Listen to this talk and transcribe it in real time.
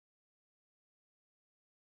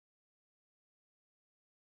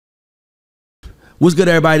What's good,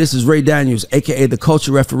 everybody? This is Ray Daniels, aka the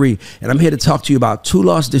Culture Referee, and I'm here to talk to you about Two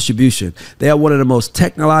Lost Distribution. They are one of the most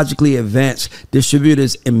technologically advanced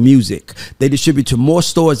distributors in music. They distribute to more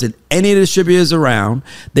stores than any of the distributors around.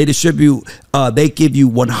 They distribute, they give you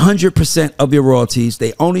 100% of your royalties.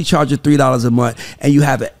 They only charge you $3 a month, and you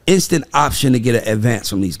have an instant option to get an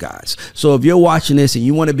advance from these guys. So if you're watching this and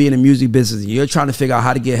you want to be in the music business and you're trying to figure out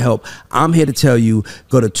how to get help, I'm here to tell you,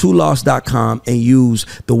 go to twolost.com and use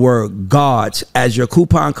the word GODS as your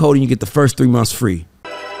coupon code, and you get the first 3 months free.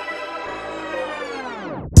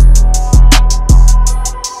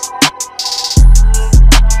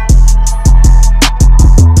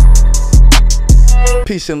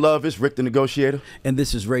 Peace and love, it's Rick the Negotiator. And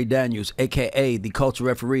this is Ray Daniels, aka the Culture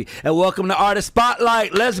Referee. And welcome to Artist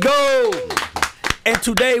Spotlight. Let's go! And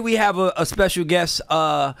today we have a special guest.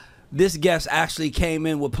 This guest actually came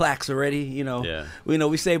in with plaques already, you know. Yeah.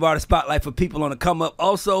 We save Artist Spotlight for people on the come up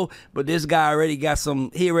also, but this guy already got some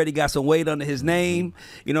weight under his name.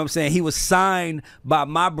 You know what I'm saying? He was signed by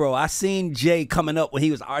my bro. I seen Jay coming up when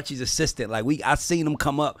he was Archie's assistant. Like I seen him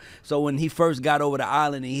come up. So when he first got over the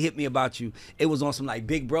island and he hit me about you, it was on some like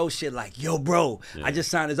big bro shit like, yo bro, yeah. I just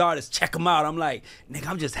signed his artist, check him out. I'm like, nigga,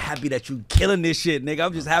 I'm just happy that you killing this shit, nigga.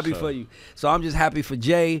 I'm just happy for you. So I'm just happy for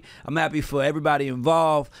Jay. I'm happy for everybody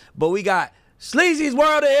involved. But we got Sleazy's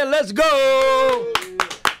World here. Let's go.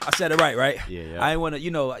 I said it right? Yeah. I ain't want to, you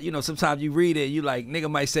know, sometimes you read it, you like, nigga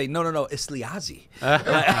might say, no, it's Sleazy. Like,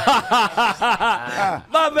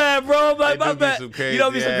 my bad, bro. My bad. You know,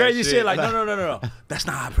 be some crazy shit. Like, no. That's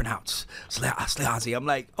not how I pronounce Sleazy. I'm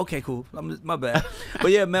like, okay, cool. My bad. But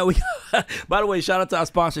yeah, man, by the way, shout out to our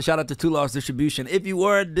sponsor. Shout out to Two Lost Distribution. If you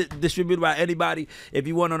were distributed by anybody, if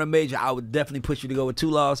you weren't on a major, I would definitely push you to go with Two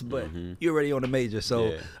Lost, but you're already on a major. So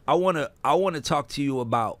yeah. I want to talk to you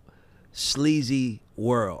about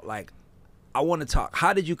SleazyWorld. Like, I want to talk,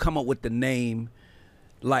 how did you come up with the name?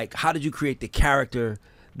 Like, how did you create the character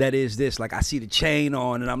that is this? Like, I see the chain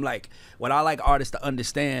on, and I'm like, what I like artists to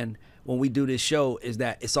understand when we do this show is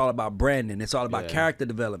that it's all about branding. It's all about character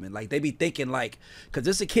development. Like, they be thinking like, because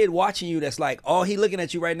there's a kid watching you that's like, oh, he looking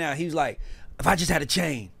at you right now. He's like, if I just had a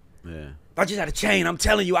chain. Yeah. If I just had a chain, I'm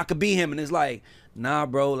telling you I could be him. And it's like, nah,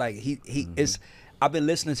 bro. Like, he is. I've been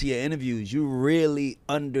listening to your interviews. You really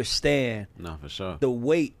understand for sure the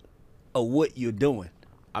weight of what you're doing.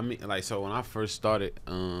 I mean, like, so when I first started,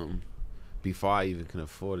 before I even could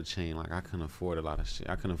afford a chain, like, I couldn't afford a lot of shit.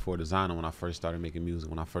 I couldn't afford designer when I first started making music,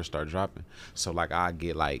 when I first started dropping. So, like, I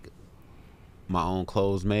get, like, my own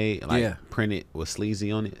clothes made, like, printed with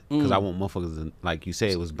Sleazy on it. Because I want motherfuckers to, like you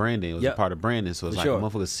said, it was branding. It was a part of branding. So, it's like,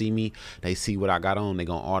 motherfuckers see me, they see what I got on, they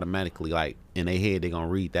going to automatically, like, in their head, they going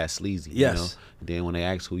to read that Sleazy, you know? And then when they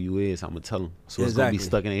ask who you is, I'm going to tell them. So it's going to be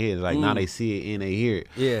stuck in their head. Like, now they see it and they hear it.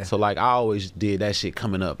 Yeah. So, like, I always did that shit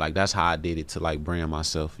coming up. Like, that's how I did it to, like, brand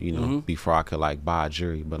myself, you know, before I could, like, buy a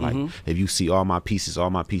jury. But, like, if you see all my pieces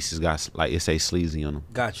got, like, it say Sleazy on them.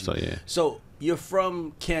 Got you. So, yeah. So, you're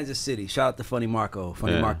from Kansas City. Shout out to Funny Marco.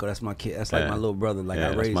 Funny Marco, that's my kid. That's like my little brother. Like,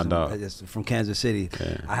 I raised him. Just from Kansas City.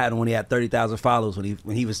 I had him when he had 30,000 followers.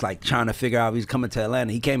 When he was like trying to figure out if he was coming to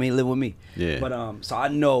Atlanta. He came in and lived with me. Yeah. But so I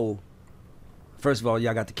know. First of all,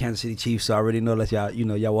 y'all got the Kansas City Chiefs, so I already know that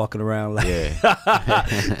y'all walking around like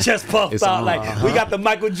just puffed out like we got the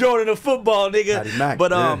Michael Jordan of football, nigga.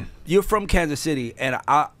 But you're from Kansas City, and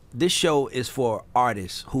this show is for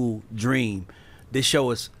artists who dream. This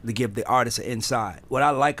show is to give the artists an inside. What I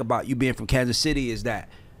like about you being from Kansas City is that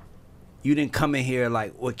you didn't come in here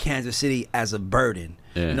like with Kansas City as a burden.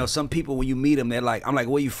 Yeah. You know, some people when you meet them, they're like, I'm like,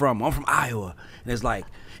 where you from? I'm from Iowa. And it's like,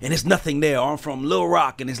 and it's nothing there. Or I'm from Little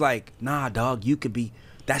Rock. And it's like, nah, dog, you could be,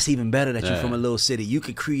 that's even better that you're from a little city. You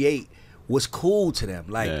could create what's cool to them.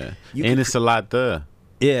 Like, and it's a lot there.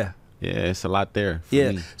 Yeah. Yeah, it's a lot there for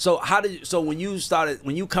me. So when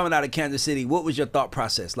you coming out of Kansas City, what was your thought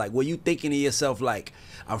process? Like, were you thinking to yourself like,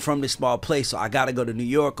 I'm from this small place, so I gotta go to New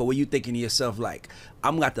York? Or were you thinking to yourself like,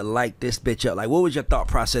 I'm got to light this bitch up? Like, what was your thought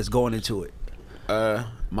process going into it?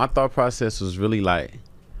 My thought process was really like,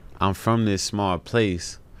 I'm from this small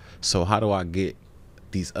place, so how do I get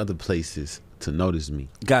these other places to notice me?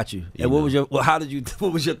 Got you. And what was your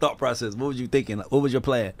what was your thought process? What was you thinking? What was your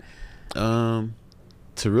plan?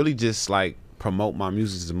 To really just like promote my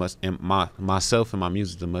music as much and myself and my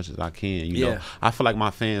music as much as I can. You know, I feel like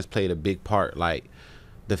my fans played a big part. Like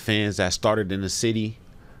the fans that started in the city,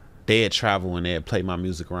 they'd travel and they'd play my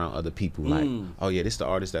music around other people. Like, oh yeah, this the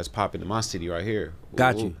artist that's popping in my city right here.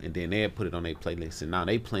 Got you. And then they'd put it on their playlist, and now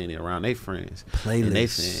they playing it around their friends and their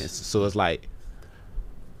fans. So it's like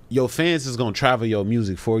your fans is gonna travel your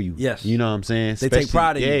music for you. Yes. You know what I'm saying? They take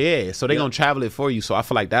pride in you. Yeah. So they gonna travel it for you. So I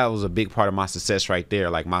feel like that was a big part of my success right there.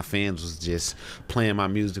 Like my fans was just playing my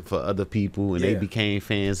music for other people, and they became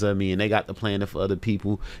fans of me, and they got to playing it for other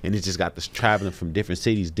people, and it just got this traveling from different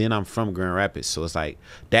cities. Then I'm from Grand Rapids, so it's like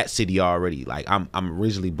that city already. Like I'm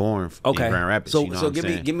originally born in Grand Rapids. So you know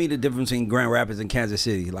give me the difference in Grand Rapids and Kansas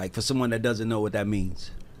City. Like for someone that doesn't know what that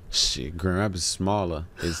means. Shit, Grand Rapids is smaller.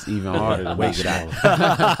 It's even harder to make it out.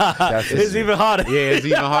 It's even harder. Yeah, it's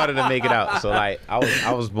even harder to make it out. So like, I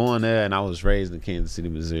was born there and I was raised in Kansas City,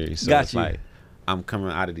 Missouri. So it's like I'm coming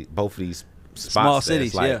out of both of these spots. Small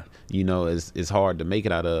cities, like, you know, it's hard to make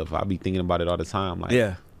it out of. I be thinking about it all the time.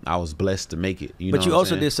 Like, I was blessed to make it. You know but you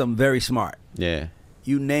also did something very smart. Yeah.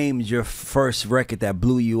 You named your first record that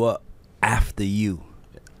blew you up after you.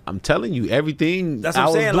 I'm telling you, everything that's what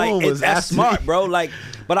I'm saying. Like that's smart, bro. Like,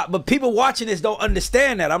 but people watching this don't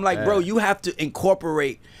understand that. I'm like, bro, you have to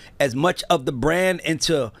incorporate as much of the brand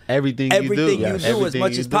into everything you do as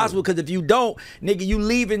much as possible. Because if you don't, nigga, you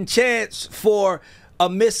leaving chance for a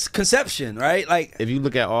misconception, right? Like if you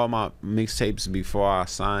look at all my mixtapes before I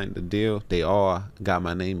signed the deal, they all got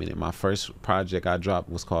my name in it. My first project I dropped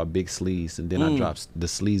was called Big Sleazy, and then I dropped the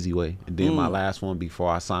Sleazy Way, and then my last one before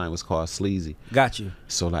I signed was called Sleazy. Got you.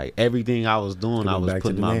 So like everything I was doing, I was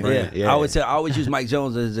putting my brand. I always use Mike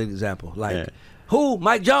Jones as an example. Like who?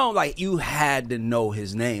 Mike Jones. Like you had to know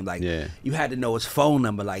his name. Like you had to know his phone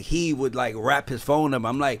number. Like he would like rap his phone number.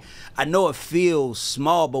 I'm like, I know it feels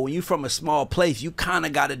small, but when you from a small place, you kind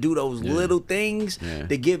of got to do those little things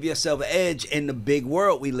to give yourself an edge in the big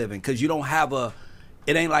world we live in. Because you don't have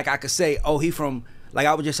it ain't like I could say, oh, he from. Like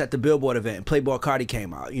I was just at the Billboard event, and Playboi Carti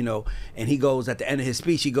came out, you know, and he goes at the end of his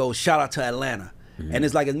speech, he goes, shout out to Atlanta. And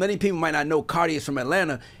it's like, as many people might not know Carti is from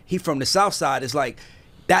Atlanta, he from the South Side. It's like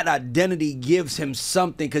that identity gives him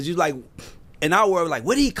something, because you like, in our world, like,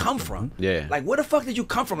 where did he come from? Yeah. Like, where the fuck did you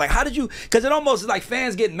come from? Like, how did you, because it almost is like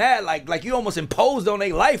fans get mad, like you almost imposed on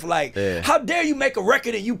their life. Like, how dare you make a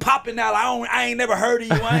record and you popping out, I ain't never heard of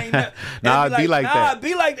you, I ain't never. Nah, it'd be like that.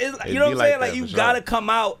 Be like, you know what I'm saying? Like, you gotta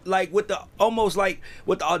come out, like, with the, almost like,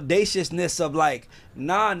 with the audaciousness of like,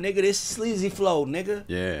 nah, nigga, this sleazy flow, nigga.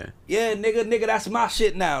 Yeah, nigga, that's my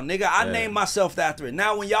shit now, nigga. I named myself after it.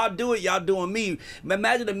 Now, when y'all do it, y'all doing me.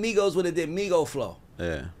 Imagine the Migos would have did Migo flow.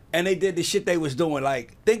 Yeah. And they did the shit they was doing.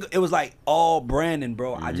 Like, think it was like all branding,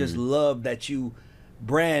 bro. I just love that you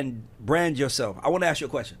brand yourself. I want to ask you a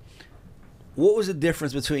question. What was the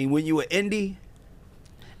difference between when you were indie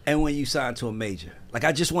and when you signed to a major? Like,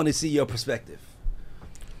 I just want to see your perspective.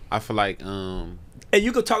 I feel like and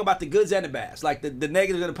you could talk about the goods and the bads, like the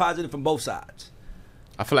negative and the positive from both sides.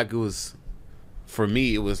 I feel like it was, for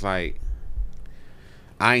me, it was like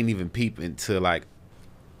I ain't even peep until like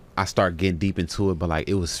I started getting deep into it, but like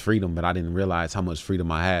it was freedom, but I didn't realize how much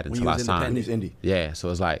freedom I had until I signed. Indie. Yeah, so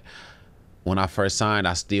it's like when I first signed,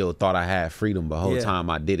 I still thought I had freedom, but the whole time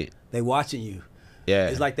I didn't. They watching you. Yeah,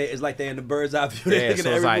 it's like they in the bird's eye view. They're looking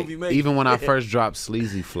at every move you make. Even when I first dropped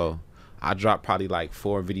Sleazy Flow, I dropped probably like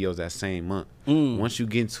 4 videos that same month. Once you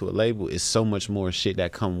get into a label, it's so much more shit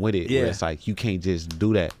that come with it. Where it's like you can't just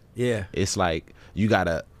do that. Yeah, it's like you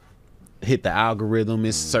gotta hit the algorithm.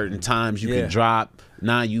 It's certain times you can drop.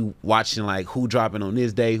 Now you watching like who dropping on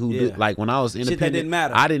this day, who do, like when I was independent, shit that didn't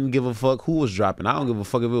matter. I didn't give a fuck who was dropping. I don't give a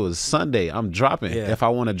fuck if it was Sunday. I'm dropping if I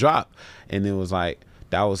want to drop. And it was like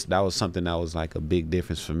that was something that was like a big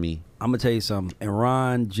difference for me. I'm gonna tell you something. And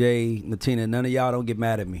Ron, Jay, Latina, none of y'all don't get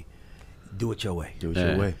mad at me. Do it your way. Do it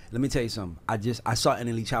your way. Let me tell you something. I saw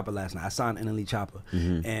NLE Chopper last night. I signed NLE Chopper,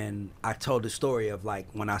 and I told the story of like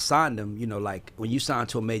when I signed him. You know, like when you sign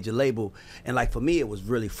to a major label, and like for me, it was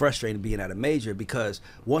really frustrating being at a major because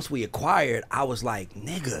once we acquired, I was like,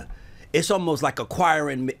 nigga. It's almost like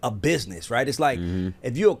acquiring a business, right? It's like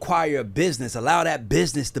if you acquire a business, allow that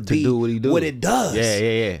business to be what it does.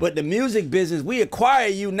 Yeah. But the music business, we acquire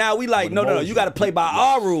you. Now we like, no, you got to play by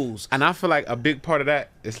our rules. And I feel like a big part of that,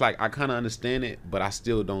 it's like I kind of understand it, but I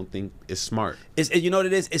still don't think it's smart. You know what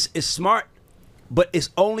it is? It's smart, but it's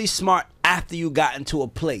only smart after you got into a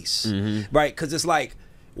place, right? Because it's like,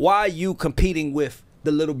 why are you competing with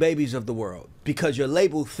the little babies of the world? Because your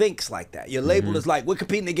label thinks like that. Your label is like, we're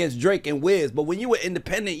competing against Drake and Wiz. But when you were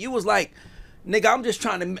independent, you was like, nigga, I'm just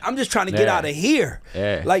trying to get out of here.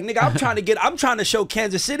 Like, nigga, I'm trying to show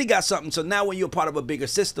Kansas City got something. So now when you're part of a bigger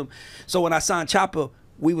system, so when I signed Chopper,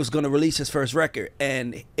 we was gonna release his first record,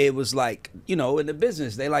 and it was like, you know, in the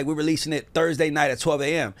business, they like, we're releasing it Thursday night at 12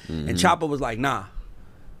 a.m. And Chopper was like, nah,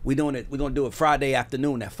 we're gonna do it Friday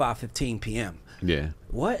afternoon at 5:15 p.m. Yeah.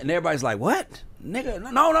 What? And everybody's like, what?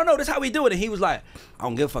 Nigga, no, this is how we do it. And he was like, I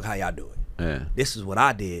don't give a fuck how y'all do it. This is what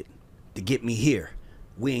I did to get me here.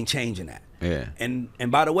 we ain't changing that. Yeah.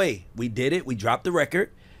 And by the way, we did it. We dropped the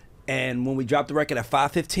record, and when we dropped the record at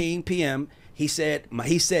 5:15 p.m., he says,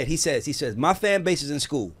 my fan base is in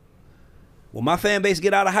school. When my fan base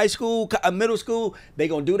get out of high school, middle school, they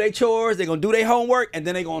gonna do their chores, they gonna do their homework, and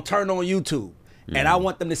then they gonna turn on YouTube. And I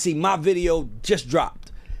want them to see my video just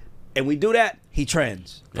dropped. And we do that, he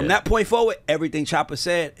trends. From that point forward, everything Chopper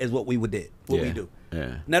said is what we did, what we do.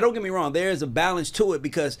 Yeah. Now, don't get me wrong. There is a balance to it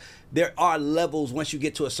because there are levels once you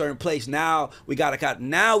get to a certain place. Now we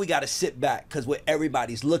gotta sit back because where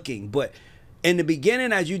everybody's looking. But in the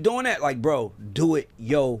beginning, as you doing that, like, bro, do it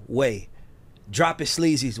your way. Drop it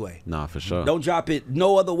Sleazy's way. Nah, for sure. Don't drop it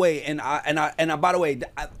no other way. And I by the way,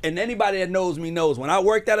 and anybody that knows me knows when I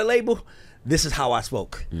worked at a label, this is how I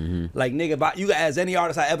spoke. Like, nigga, if you ask any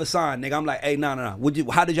artist I ever signed, nigga, I'm like, hey, no.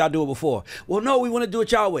 How did y'all do it before? Well, no, we want to do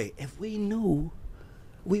it y'all way. If we knew,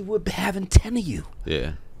 we would be having 10 of you.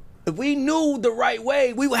 Yeah. If we knew the right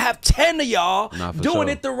way, we would have 10 of y'all doing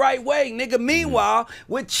it the right way, nigga. Meanwhile,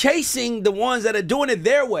 we're chasing the ones that are doing it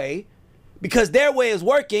their way because their way is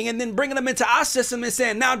working, and then bringing them into our system and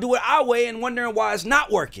saying, now do it our way, and wondering why it's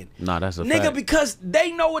not working. Nah, that's a nigga, fact. because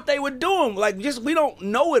they know what they were doing. Like, we don't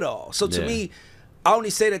know it all. So to me, I only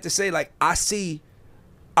say that to say, like, I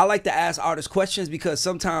like to ask artists questions because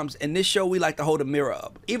sometimes in this show, we like to hold a mirror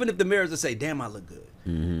up. Even if the mirrors will say, damn, I look good.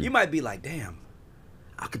 You might be like, damn,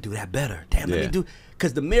 I could do that better. Damn, let me do,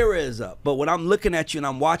 because the mirror is up. But when I'm looking at you and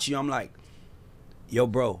I'm watching you, I'm like, yo,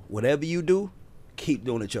 bro, whatever you do, keep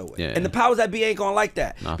doing it your way. And the powers that be ain't gonna like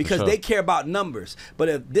that because they care about numbers. But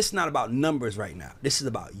if this is not about numbers right now, this is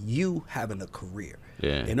about you having a career.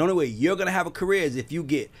 And the only way you're gonna have a career is if you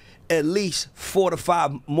get at least 4 to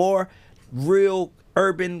 5 more real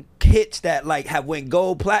urban hits that like have went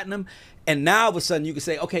gold, platinum, and now all of a sudden you can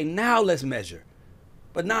say, okay, now let's measure.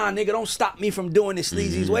 But nah, nigga, don't stop me from doing it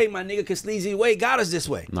Sleazy's way, my nigga, because Sleazy's way got us this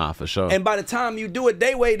way. Nah, for sure. And by the time you do it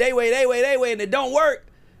they way, and it don't work,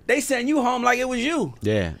 they send you home like it was you.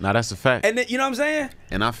 Yeah, nah, that's a fact. And then, you know what I'm saying?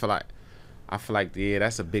 And I feel like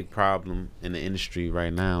that's a big problem in the industry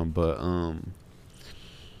right now. But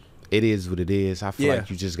it is what it is. I feel like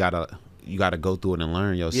you just gotta go through it and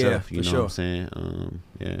learn yourself. You know what I'm saying?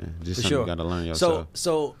 Just something you gotta learn yourself.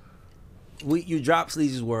 So you dropped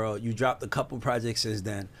SleazyWorld. You dropped a couple projects since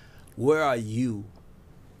then. Where are you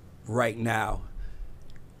right now?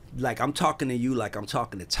 Like, I'm talking to you like I'm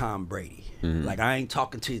talking to Tom Brady. Like, I ain't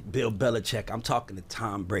talking to Bill Belichick. I'm talking to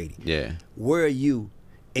Tom Brady. Yeah. Where are you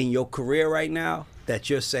in your career right now that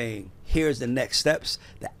you're saying, here's the next steps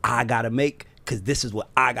that I got to make because this is what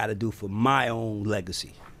I got to do for my own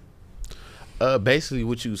legacy? Basically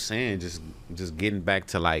what you saying, just getting back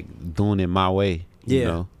to, like, doing it my way.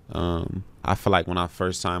 You know? I feel like when I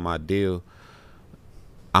first signed my deal,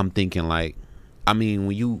 I'm thinking, like, I mean,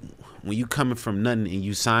 when you coming from nothing and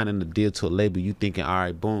you signing the deal to a label, you thinking, all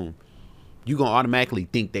right, boom, you gonna automatically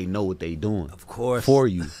think they know what they doing, of course, for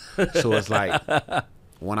you. So it's like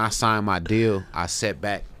when I signed my deal, I sat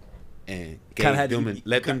back and gave them and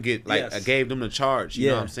let them get, like, I gave them the charge. You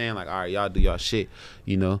know what I'm saying? Like, all right, y'all do y'all shit,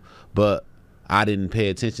 you know. But I didn't pay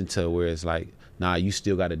attention to where it's like, nah, you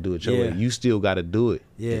still got to do it your way. You still got to do it.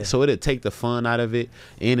 Yeah. So it'll take the fun out of it,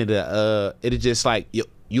 and it'll just like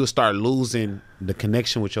you'll start losing the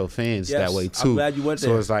connection with your fans that way too. I'm glad you went there.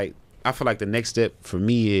 So it's like, I feel like the next step for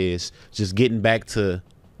me is just getting back to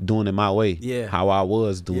doing it my way. Yeah. How I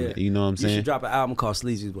was doing it. You know what I'm saying? You should drop an album called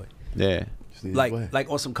Sleazy's Way. Yeah. Like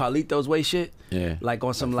on some Carlito's Way shit. Yeah. Like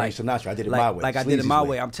on some like Sinatra, I did it my way. Like I did it my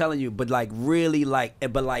way. I'm telling you, but like really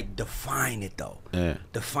but define it though. Yeah.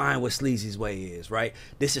 Define what Sleazy's Way is, right?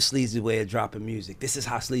 This is Sleazy's way of dropping music. This is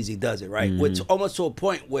how Sleazy does it, right? Which almost to a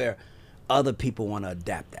point where other people want to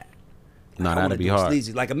adapt that. No, that'd be hard.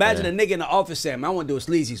 Sleazy. Like, imagine a nigga in the office saying, I want to do it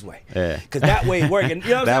Sleazy's way. Yeah. Because that way working. You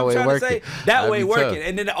know what I'm trying to say? That way working. Tough.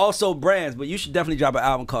 And then also brands. But you should definitely drop an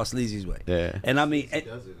album called Sleazy's Way. Yeah. And I mean,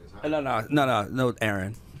 no,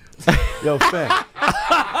 Aaron. Yo, fam.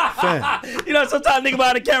 You know, sometimes nigga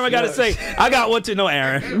behind the camera got to say, I got one to know,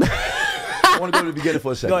 Aaron. I want to go to the beginning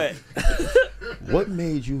for a second. Go ahead. What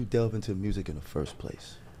made you delve into music in the first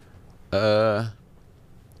place?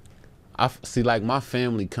 I see, like, my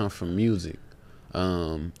family come from music.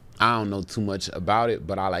 I don't know too much about it,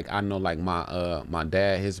 but I know like my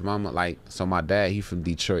dad, his mama, like, so my dad, he from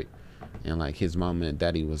Detroit, and like his mama and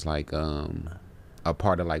daddy was like a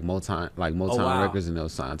part of like Motown Records, and they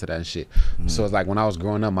was signed to that shit. So it's like when I was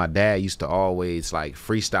growing up, my dad used to always like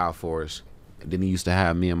freestyle for us. And then he used to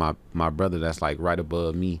have me and my brother that's like right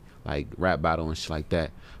above me, like rap battle and shit like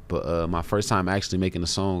that. But my first time actually making a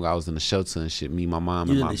song, I was in the shelter and shit. Me, my mom,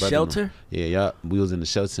 and my brother. Shelter? Yeah. We was in the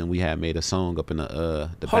shelter and we had made a song up in the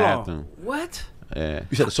bathroom. What? Yeah.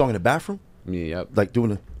 You said a song in the bathroom? Yeah, yep. Like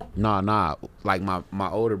doing a... Nah. Like my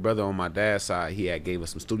older brother on my dad's side, he had gave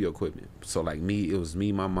us some studio equipment. So like it was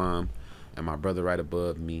me, my mom, and my brother right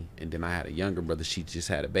above me, and then I had a younger brother. She just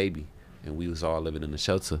had a baby, and we was all living in the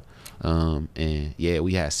shelter. And yeah,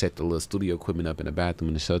 we had set the little studio equipment up in the bathroom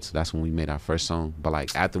in the shelter. That's when we made our first song. But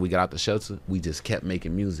like after we got out the shelter, we just kept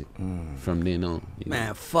making music from then on.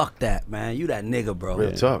 Man, fuck that, man. You that nigga, bro.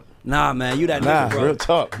 Real talk. Nah, man, you that nigga, bro. Real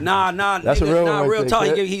talk. Nah, That's nigga, a real nah, one real right talk.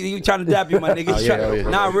 there, He trying to dap you, my nigga.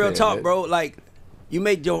 Nah, real talk, bro. Like, you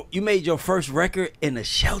made your first record in a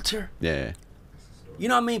shelter. Yeah. You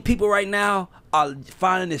know what I mean? People right now are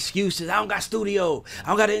finding excuses. I don't got studio. I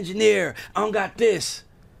don't got an engineer. I don't got this.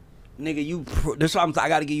 Nigga, that's why I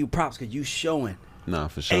gotta give you props, because you showing. Nah,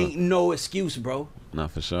 for sure. Ain't no excuse, bro. Nah,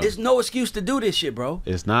 for sure. It's no excuse to do this shit, bro.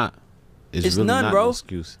 It's not. It's really none, not bro. No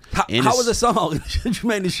excuse. How was the song you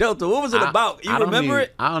made in the shelter? What was it about? You remember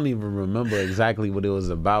it? I don't even remember exactly what it was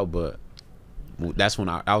about, but that's when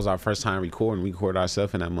that was our first time recording. We recorded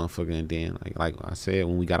ourselves in that motherfucker, and then like I said,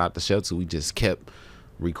 when we got out the shelter, we just kept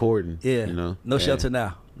recording. Yeah. You know? No shelter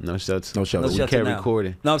now. No shelter. No shelter. We kept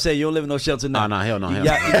recording. No, I'm saying you don't live in no shelter now. Oh, no, hell no. You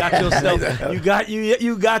got yourself.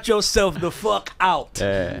 You got yourself the fuck out.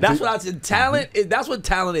 Yeah. That's what I said. Talent is. That's what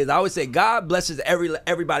talent is. I always say God blesses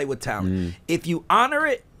everybody with talent. If you honor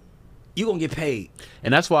it, you gonna get paid.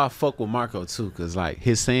 And that's why I fuck with Marco too, cause like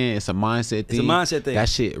his saying it's a mindset thing. It's a mindset thing. That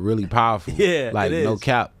shit really powerful. Yeah, like it is. no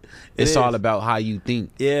cap. It's all about how you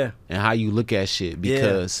think. Yeah. And how you look at shit.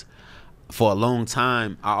 Because for a long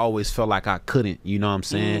time, I always felt like I couldn't, you know what I'm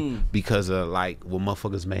saying? Because of like what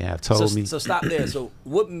motherfuckers may have told me. So stop there. So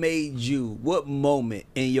what moment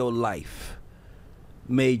in your life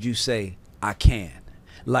made you say, I can?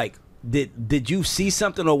 Like, did you see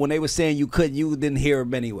something, or when they were saying you couldn't, you didn't hear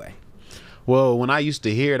them anyway? Well, when I used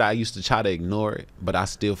to hear it, I used to try to ignore it, but I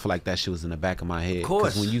still feel like that shit was in the back of my head. Of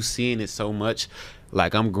course. Because when you seeing it so much,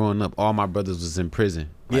 like I'm growing up, all my brothers was in prison.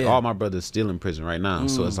 Like all my brothers still in prison right now.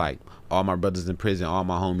 So it's like all my brothers in prison, all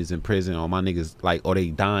my homies in prison, all my niggas like, or they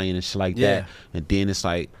dying and shit like that. And then it's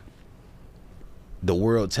like the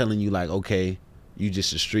world telling you like, okay, you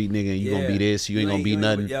just a street nigga and you gonna be this, you ain't gonna be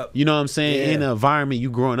nothing. You know what I'm saying? In the environment you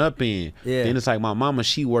growing up in. Then it's like my mama,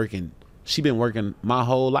 she been working my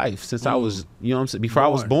whole life since I was, you know what I'm saying, before I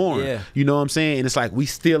was born. You know what I'm saying? And it's like we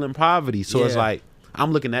still in poverty. So it's like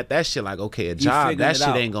I'm looking at that shit like, okay, a job, that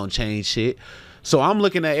shit ain't gonna change shit. So I'm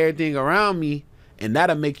looking at everything around me, and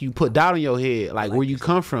that'll make you put doubt in your head, like where you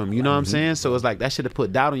come from. You know what I'm saying? So it's like that should have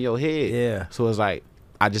put doubt in your head. So it's like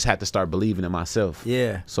I just had to start believing in myself.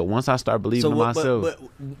 So once I start believing in myself,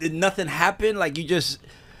 but did nothing happen? Like you just,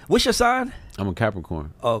 what's your sign? I'm a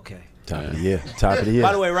Capricorn. Okay. Top of the year. Top of the year.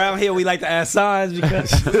 By the way, around here we like to ask signs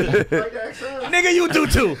because nigga, you do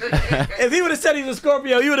too. If he would have said he's a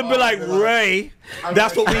Scorpio, you would have been like, Ray,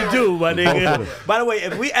 that's what we do, my nigga. By the way,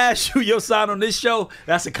 if we ask you your sign on this show,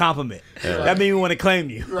 that's a compliment. That means we want to claim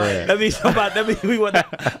you. That means we want.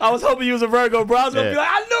 I was hoping you was a Virgo, bro. I was gonna be like,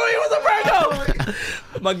 I knew he was a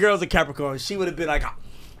Virgo. My girl's a Capricorn. She would have been like,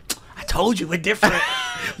 I told you we're different.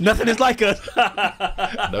 Nothing is like us.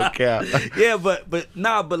 No cap. Yeah,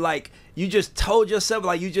 but like you just told yourself,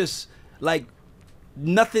 like you just like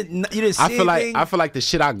nothing. You didn't see anything. I feel like the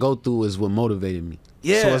shit I go through is what motivated me.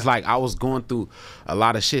 So it's like I was going through a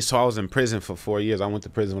lot of shit. So I was in prison for 4 years. I went to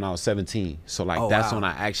prison when I was 17. So like that's when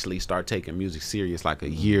I actually started taking music serious, like a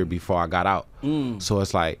year before I got out. So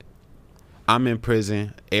it's like I'm in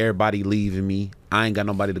prison. Everybody leaving me. I ain't got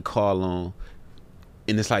nobody to call on.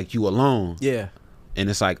 And it's like you alone. And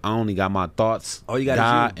it's like I only got my thoughts, all you got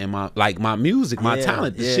God, and my music, my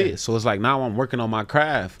talent, the shit. So it's like now I'm working on my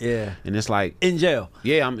craft. And it's like in jail.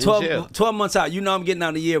 I'm in jail. 12 months out. You know I'm getting out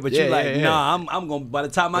in a year, but you're like, nah, I'm gonna. By the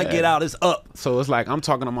time I get out, it's up. So it's like I'm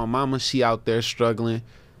talking to my mama. She out there struggling.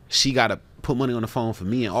 She gotta put money on the phone for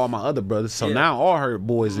me and all my other brothers. So now all her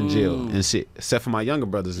boys in jail and shit, except for my younger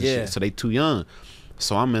brothers and shit. So they too young.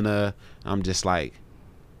 So I'm just like,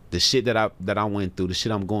 the shit that I went through, the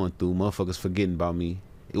shit I'm going through, motherfuckers forgetting about me.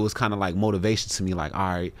 It was kind of like motivation to me, like, all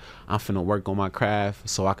right, I'm finna work on my craft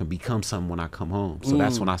so I can become something when I come home. So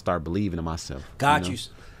that's when I start believing in myself. Got you.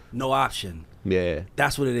 No option. Yeah.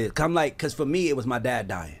 That's what it is. Cause for me, it was my dad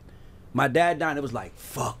dying. My dad dying, it was like,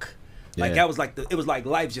 fuck. Like that was like it was like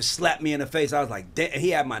life just slapped me in the face. I was like, damn, he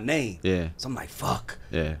had my name. So I'm like, fuck.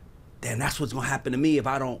 Damn, that's what's gonna happen to me if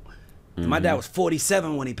I don't My dad was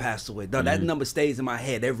 47 when he passed away. That number stays in my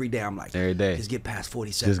head every day. I'm like, every day, just get past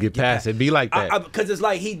 47. Just get past. It be like that. Because it's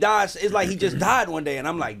like he dies. It's like he just died one day, and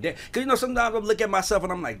I'm like, damn. Because you know, sometimes I look at myself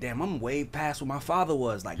and I'm like, damn, I'm way past what my father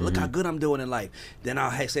was. Like, look how good I'm doing in life. Then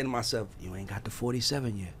I'll say to myself, you ain't got to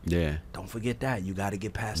 47 yet. Yeah. Don't forget that. You got to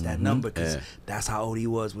get past that number, because that's how old he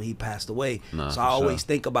was when he passed away. So I always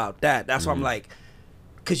think about that. That's why I'm like,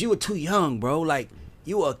 because you were too young, bro. Like,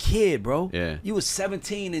 you were a kid, bro. Yeah. You was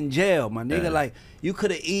 17 in jail, my nigga. Yeah. Like, you could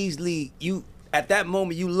have easily, at that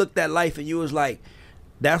moment, you looked at life and you was like,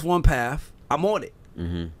 that's one path. I'm on it.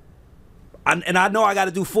 And I know I got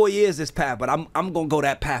to do 4 years this path, but I'm going to go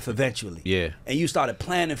that path eventually. Yeah. And you started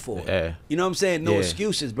planning for it. Yeah. You know what I'm saying? No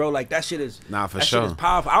excuses, bro. Like, that shit is, nah, for that sure. shit is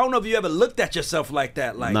powerful. I don't know if you ever looked at yourself like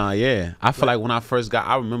that. Like, nah, yeah. I feel like when I first got,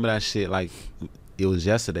 I remember that shit like it was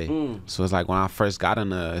yesterday. So it's like when I first got in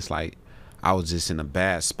there, it's like, I was just in a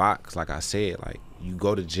bad spot, cause like I said, like, you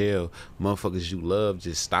go to jail, motherfuckers you love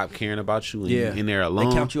just stop caring about you, and you in there alone.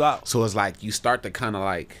 They count you out. So it's like you start to kind of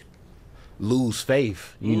like lose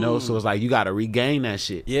faith, you know. So it's like you got to regain that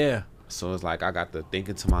shit. Yeah. So it's like I got to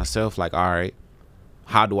thinking to myself, like, all right,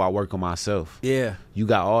 how do I work on myself? Yeah. You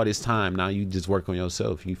got all this time now. You just work on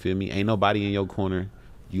yourself. You feel me? Ain't nobody in your corner.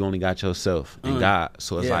 You only got yourself and God.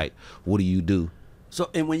 So it's like, what do you do? So,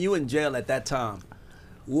 and when you in jail at that time,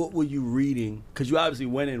 what were you reading? Because you obviously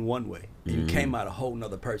went in one way and you came out a whole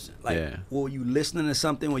nother person. Like, were you listening to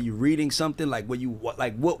something? Were you reading something? Like,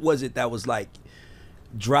 what was it that was like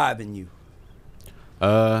driving you?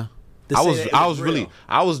 I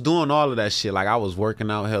was doing all of that shit. Like, I was working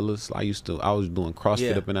out hellas. I was doing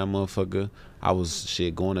CrossFit up in that motherfucker. I was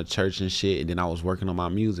going to church and shit, and then I was working on my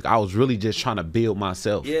music. I was really just trying to build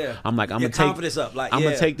myself. Yeah. I'm like, I'm gonna confidence up. Like, I'm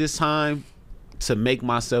gonna take this time to make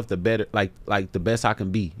myself the better, like the best I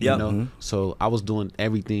can be, you know? So I was doing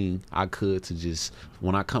everything I could to just,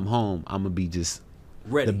 when I come home, I'm gonna be just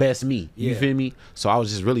ready. The best me, you feel me? So I was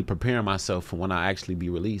just really preparing myself for when I actually be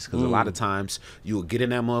released, because a lot of times you would get in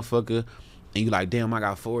that motherfucker and you like, damn, I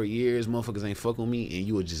got 4 years, motherfuckers ain't fuck with me, and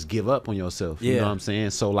you would just give up on yourself. You know what I'm saying?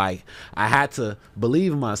 So like, I had to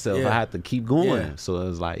believe in myself. I had to keep going. So it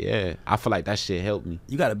was like, I feel like that shit helped me.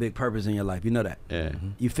 You got a big purpose in your life. You know that. Yeah.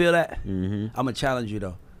 You feel that? I'm gonna challenge you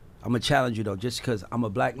though. Just because I'm a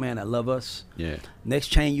black man that love us. Yeah. Next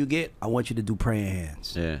chain you get, I want you to do praying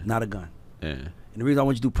hands. Yeah. Not a gun. Yeah. And the reason I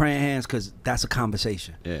want you to do praying hands, because that's a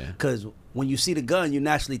conversation. Yeah. Because when you see the gun, you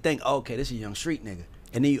naturally think, oh, okay, this is a young street nigga.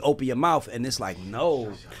 And then you open your mouth and it's like,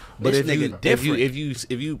 no, but this nigga different. If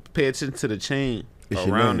you pay attention to the chain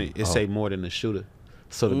around it, it say more than the shooter.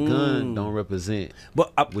 So the gun don't represent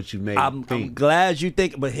what you may think. I'm glad you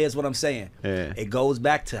think, but here's what I'm saying. Yeah. It goes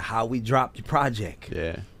back to how we dropped the project.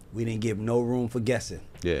 Yeah. We didn't give no room for guessing.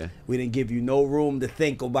 Yeah. We didn't give you no room to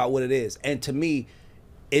think about what it is. And to me,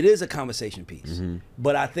 it is a conversation piece.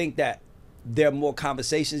 But I think that there are more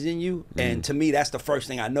conversations in you, and to me, that's the first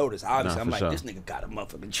thing I noticed. Obviously, I'm like, this nigga got a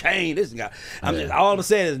motherfucking chain. This nigga, just all I'm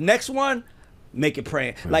saying is, next one, make it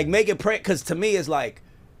praying. Like, make it pray, because to me, it's like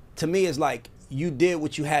you did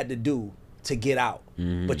what you had to do to get out,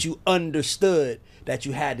 but you understood that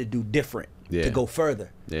you had to do different to go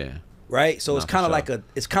further. Yeah. Right. So it's kind of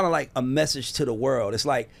like a message to the world. It's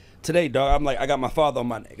like today, dog. I'm like, I got my father on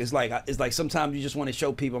my neck. It's like sometimes you just want to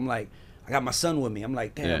show people. I'm like, I got my son with me. I'm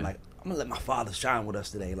like, damn. I'm gonna let my father shine with us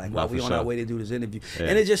today, like while we on our way to do this interview.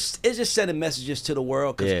 And it's just sending messages to the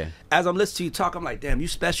world. Cause as I'm listening to you talk, I'm like, damn, you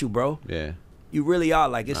special, bro. Yeah, you really are.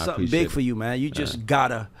 Like, it's something big for you, man. You just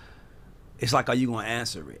gotta. It's like, are you gonna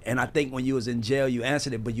answer it? And I think when you was in jail, you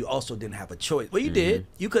answered it, but you also didn't have a choice. Well, you did.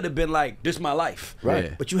 You could have been like, this is my life,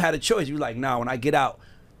 right? But you had a choice. You were like, nah, when I get out,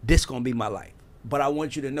 this gonna be my life. But I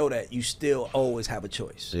want you to know that you still always have a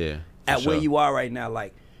choice. Yeah. At where you are right now,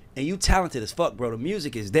 like. And you talented as fuck, bro. The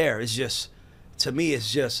music is there. It's just, to me,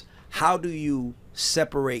 it's just, how do you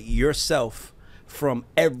separate yourself from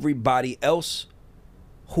everybody else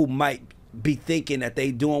who might be thinking that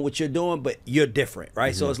they doing what you're doing, but you're different,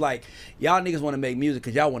 right? So it's like, y'all niggas want to make music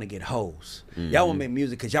because y'all want to get hoes. Y'all want to make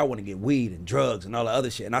music because y'all want to get weed and drugs and all the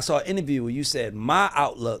other shit. And I saw an interview where you said, my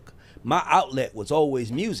outlet was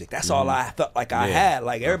always music. That's all I felt like I had.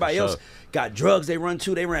 Like, everybody else got drugs they run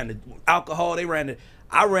to. They ran to alcohol.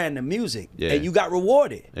 I ran the music, and you got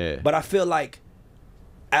rewarded. Yeah. But I feel like,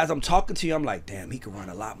 as I'm talking to you, I'm like, damn, he could run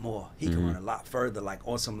a lot more. He could run a lot further, like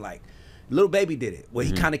on some, like, Lil Baby did it, where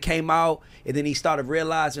he kind of came out, and then he started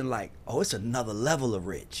realizing, like, oh, it's another level of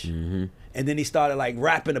rich. And then he started, like,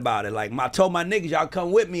 rapping about it. Like, I told my niggas, y'all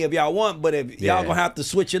come with me if y'all want, but if y'all gonna have to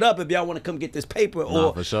switch it up if y'all want to come get this paper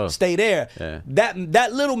or stay there. Yeah.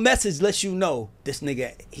 That little message lets you know, this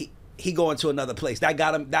nigga, he going to another place. That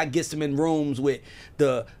got him. That gets him in rooms with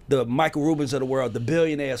the Michael Rubins of the world, the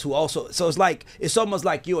billionaires who also. So it's almost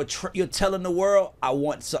like you're telling the world, I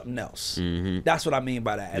want something else. That's what I mean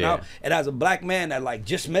by that. And as a black man that like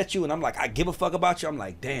just met you, and I'm like, I give a fuck about you. I'm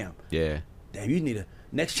like, damn, you need a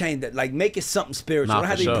next change that like make it something spiritual. You don't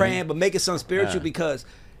have to be praying, but make it something spiritual because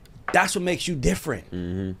that's what makes you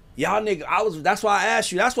different. Y'all nigga, that's why I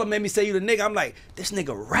asked you. That's what made me say you the nigga. I'm like, this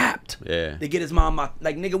nigga rapped to get his mom out.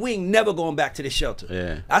 Like, nigga, we ain't never going back to this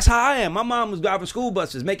shelter. That's how I am. My mom was driving school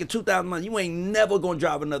buses, making $2,000 money. You ain't never gonna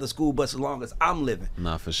drive another school bus as long as I'm living.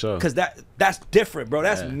 Nah, for sure. Cause that's different, bro.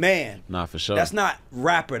 That's man. Nah, for sure. That's not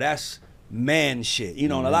rapper. That's man shit. You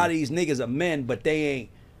know, and a lot of these niggas are men, but they ain't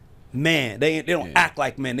man. They don't act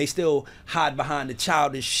like men. They still hide behind the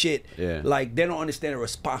childish shit. Like they don't understand the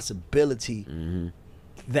responsibility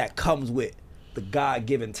that comes with the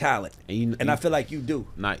God-given talent. And I feel like you do.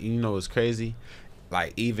 You know what's crazy?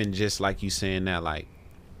 Like even just like you saying that, like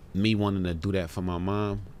me wanting to do that for my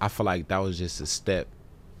mom, I feel like that was just a step.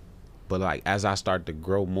 But like as I start to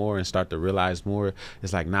grow more and start to realize more,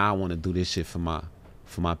 it's like now I want to do this shit for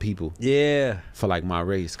my people. For like my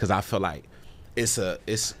race, because I feel like it's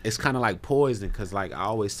kind of like poison. Because like I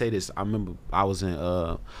always say this, I remember I was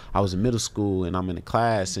in middle school and I'm in a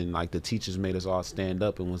class and like the teachers made us all stand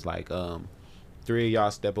up and was like, 3 of y'all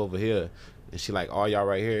step over here, and she like, all y'all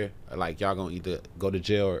right here, like y'all gonna either go to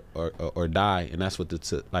jail or die. And that's what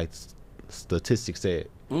the like statistics said.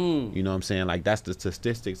 You know what I'm saying? Like that's the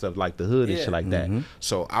statistics of like the hood and shit like that.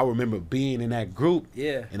 So I remember being in that group,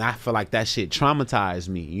 and I feel like that shit traumatized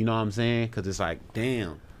me. You know what I'm saying? Because it's like,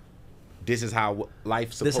 damn, this is how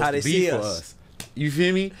life's supposed to be for us. You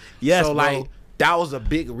feel me? Yes, so bro. like that was a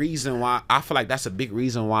big reason why I feel like that's a big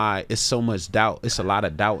reason why it's so much doubt. It's a lot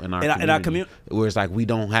of doubt in our community. Where it's like we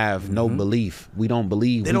don't have no belief. We don't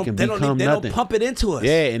believe we can become nothing. They don't pump it into us.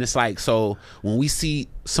 Yeah, and it's like, so when we see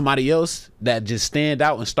somebody else that just stand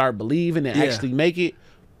out and start believing and actually make it,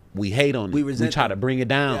 we hate on it. We try to bring it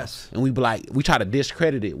down. And we be like, we try to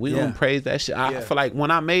discredit it. We don't praise that shit. I feel like when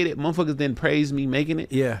I made it, motherfuckers didn't praise me making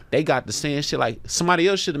it. They got the saying shit like somebody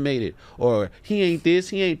else should have made it, or he ain't this,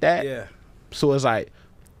 he ain't that. So it's like,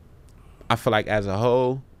 I feel like as a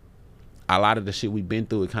whole, a lot of the shit we've been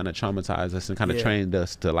through, it kind of traumatized us and kind of trained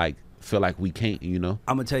us to like feel like we can't, you know?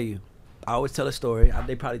 I'm gonna tell you, I always tell a story.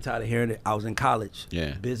 They probably tired of hearing it. I was in college.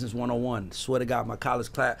 Business 101. Swear to God, my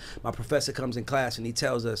college class, my professor comes in class and he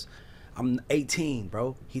tells us, I'm 18,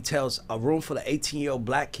 bro. He tells a room full of 18-year-old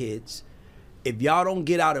black kids, if y'all don't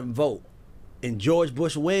get out and vote and George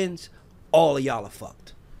Bush wins, all of y'all are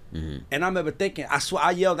fucked. And I remember thinking, I swear,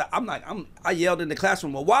 I yelled in the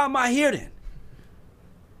classroom, well, why am I here then?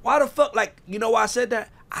 Why the fuck, like, you know why I said that?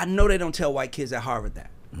 I know they don't tell white kids at Harvard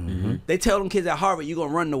that. They tell them kids at Harvard, you're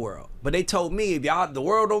gonna run the world. But they told me, if the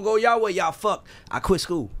world don't go y'all way, y'all fucked. I quit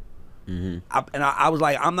school. I was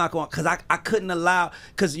like, I'm not going, because I couldn't allow,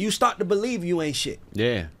 because you start to believe you ain't shit.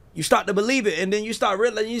 You start to believe it, and then you start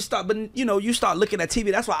realizing, you start looking at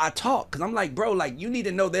TV. That's why I talk, because I'm like, bro, like, you need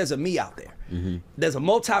to know there's a me out there. There's a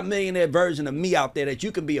multi-millionaire version of me out there that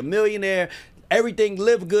you can be a millionaire, everything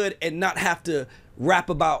live good, and not have to rap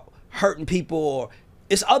about hurting people, or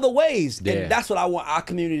it's other ways. And that's what I want our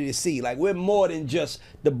community to see. Like, we're more than just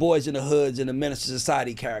the boys in the hoods and the Menace to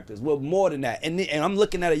Society characters. We're more than that. And I'm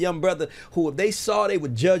looking at a young brother who, if they saw, they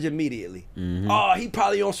would judge immediately. Oh, he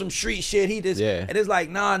probably on some street shit. He just, and it's like,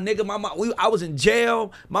 nah, nigga, my mom, I was in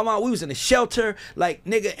jail. My mom, we was in a shelter. Like,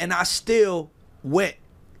 nigga, and I still went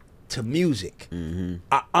to music.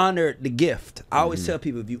 I honored the gift. I always tell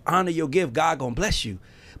people, if you honor your gift, God gonna bless you.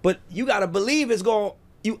 But you gotta believe it's gonna,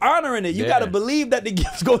 you honoring it. You gotta believe that the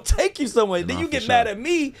gift's gonna take you somewhere. Then you get mad at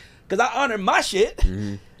me because I honor my shit.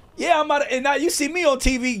 Yeah, I'm out, and now you see me on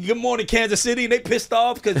TV, Good Morning Kansas City, and they pissed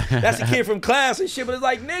off because that's a kid from class and shit. But it's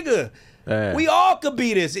like, nigga, we all could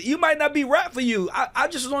be this. You might not be rap for you. I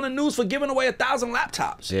just was on the news for giving away 1,000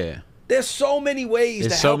 laptops. There's so many ways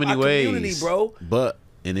to help our community, bro.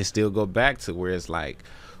 And it still go back to where it's like,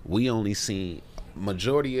 we only seen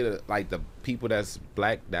majority of the people that's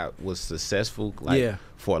black that was successful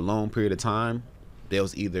for a long period of time. They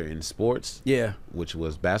was either in sports, which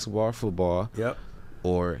was basketball or football,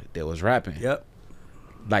 or they was rapping.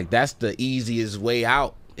 Like, that's the easiest way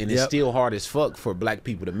out, and it's still hard as fuck for black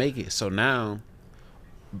people to make it. So now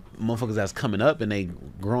motherfuckers that's coming up and they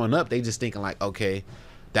growing up, they just thinking like, okay,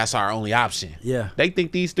 that's our only option. They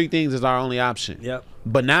think these 3 things is our only option.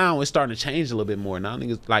 But now it's starting to change a little bit more. Now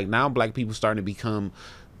niggas, like, now black people starting to become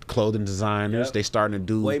clothing designers. They starting to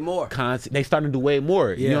do way more content. They starting to do way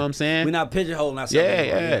more. You know what I'm saying? We're not pigeonholing ourselves.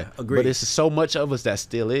 Yeah. Agreed. But it's so much of us that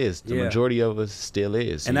still is. The majority of us still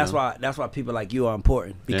is. And that's why people like you are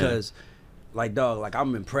important, because like, dog, like,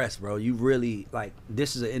 I'm impressed, bro. You really, like,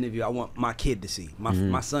 this is an interview I want my kid to see,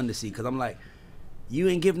 my son to see, because I'm like, you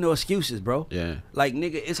ain't giving no excuses, bro. Yeah. Like,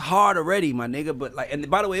 nigga, it's hard already, my nigga. But, like, and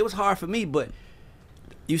by the way, it was hard for me, but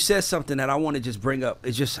you said something that I want to just bring up.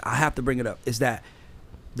 It's just, I have to bring it up, is that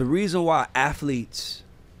the reason why athletes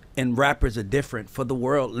and rappers are different for the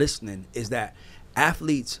world listening is that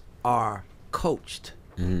athletes are coached,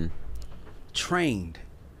 trained.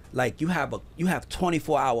 Like, you have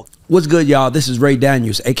 24-hour. What's good, y'all? This is Ray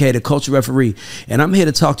Daniels, aka the Culture Referee, and I'm here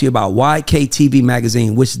to talk to you about YKTV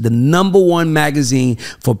Magazine, which is the #1 magazine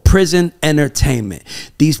for prison entertainment.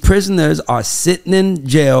 These prisoners are sitting in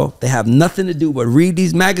jail. They have nothing to do but read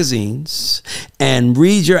these magazines and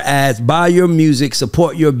read your ads, buy your music,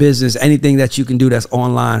 support your business, anything that you can do that's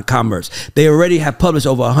online commerce. They already have published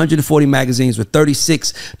over 140 magazines with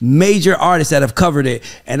 36 major artists that have covered it,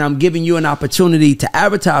 and I'm giving you an opportunity to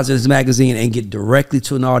advertise this magazine and get directly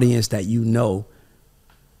to an audience that you know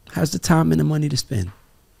has the time and the money to spend.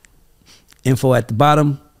 Info at the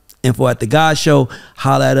bottom, info at the God Show.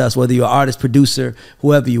 Holla at us, whether you're an artist, producer,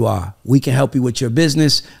 whoever you are. We can help you with your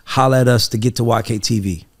business. Holla at us to get to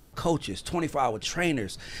YKTV. Coaches, 24-hour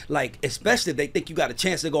trainers, like, especially if they think you got a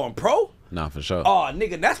chance to go on pro. Nah, for sure. Oh,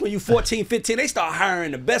 nigga, that's when you 14, 15. They start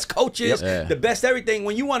hiring the best coaches, the best everything.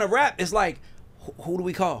 When you want to rap, it's like, who do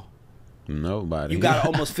we call? Nobody. You gotta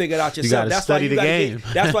almost figure it out yourself. That's why you gotta study the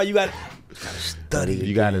game. That's why you gotta study.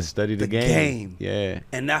 You gotta study the game. Yeah.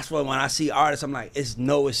 And that's why when I see artists, I'm like, it's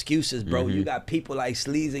no excuses, bro. You got people like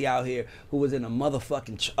Sleazy out here who was in a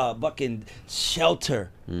motherfucking fucking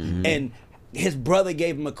shelter, and his brother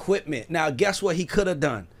gave him equipment. Now, guess what he could have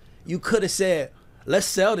done? You could have said, let's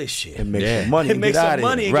sell this shit and make some money, and make some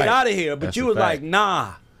money and get out of here. But That's you was like,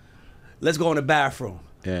 nah, let's go in the bathroom.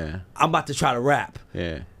 Yeah. I'm about to try to rap.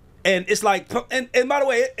 Yeah. And it's like, and by the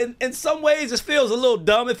way, in some ways, it feels a little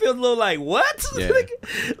dumb. It feels a little like, what? Yeah.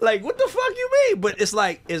 Like, what the fuck you mean? But it's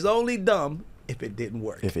like, it's only dumb if it didn't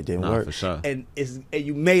work. If it didn't work. For sure. And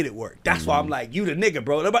you made it work. That's why I'm like, you the nigga,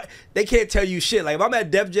 bro. They can't tell you shit. Like, if I'm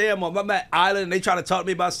at Def Jam or if I'm at Island and they try to talk to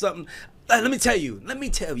me about something, like, let me tell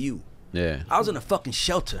you. Yeah. I was in a fucking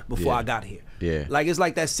shelter before I got here. Yeah. Like, it's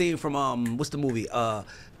like that scene from, what's the movie?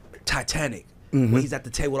 Titanic. Where he's at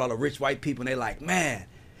the table with all the rich white people and they like, man.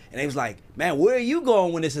 And they was like, man, where are you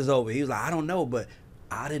going when this is over? He was like, I don't know, but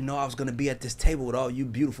I didn't know I was going to be at this table with all you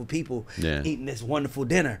beautiful people eating this wonderful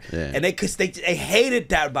dinner. Yeah. And they hated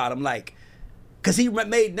that about him. Like, because he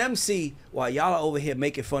made them see, while y'all are over here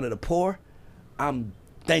making fun of the poor, I'm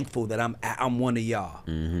thankful that I'm one of y'all.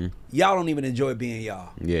 Y'all don't even enjoy being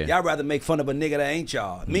y'all. Yeah. Y'all rather make fun of a nigga that ain't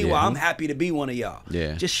y'all. Meanwhile, I'm happy to be one of y'all.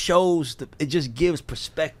 Yeah. Just shows, it just gives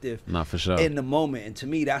perspective for sure. in the moment. And to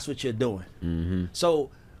me, that's what you're doing. So,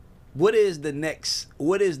 what do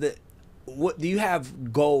you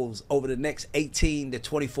have goals over the next 18 to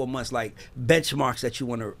 24 months, like benchmarks that you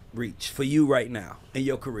want to reach for you right now in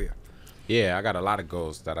your career? Yeah, I got a lot of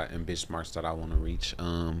goals and benchmarks that I want to reach.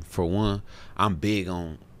 For one, I'm big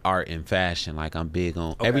on art and fashion. Like, I'm big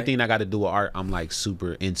on everything I got to do with art. I'm like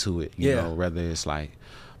super into it, you know, whether it's like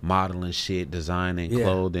modeling shit, designing,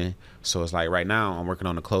 clothing. So it's like right now I'm working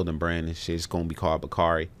on a clothing brand and shit. It's going to be called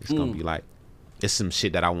Bakari. It's going to be like, it's some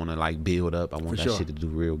shit that I want to like build up. I want that shit to do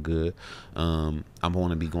real good. I want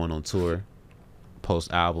to be going on tour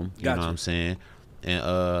post album. You know what I'm saying?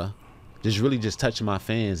 And just really just touching my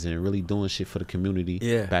fans and really doing shit for the community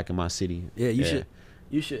back in my city. Yeah,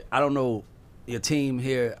 you should. I don't know your team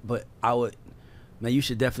here, but you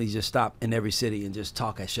should definitely just stop in every city and just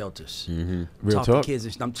talk at shelters. Real talk to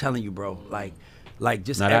kids. I'm telling you, bro. Like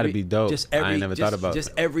just that'd be dope. I ain't never thought about just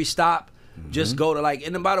every stop. Just go to like,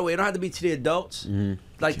 and then by the way, it don't have to be to the adults,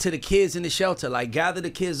 like to the kids in the shelter. Like, gather the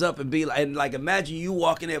kids up and be like, and like, imagine you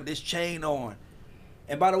walking there with this chain on.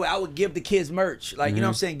 And by the way, I would give the kids merch, like, you know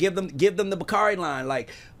what I'm saying? Give them the Bakari line, like,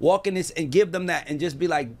 walk in this and give them that, and just be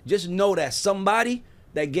like, just know that somebody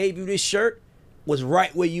that gave you this shirt was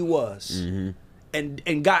right where you was,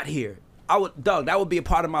 and got here. That would be a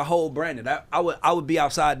part of my whole branding. I would be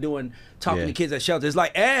outside talking to kids at shelters,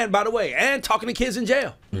 like, and by the way, and talking to kids in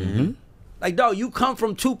jail. Like, dog, you come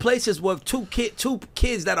from two places with two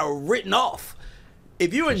kids that are written off.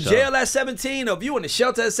 If you're in jail at 17, or if you're in the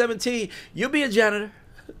shelter at 17, you'll be a janitor.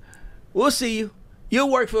 We'll see you. You'll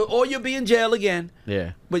work or you'll be in jail again.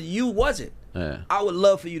 Yeah. But you wasn't. Yeah. I would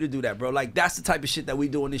love for you to do that, bro. Like, that's the type of shit that we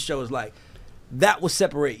do on this show. Is like, that will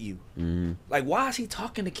separate you. Like, why is he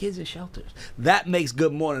talking to kids in shelters? That makes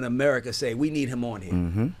Good Morning America say, we need him on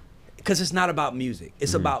here. Because it's not about music.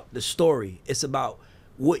 It's about the story. It's about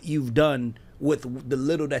what you've done with the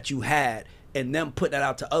little that you had, and them putting that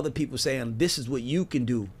out to other people saying, this is what you can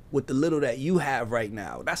do with the little that you have right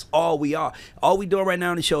now. That's all we are. All we doing right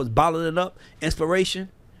now in the show is bottling it up, inspiration,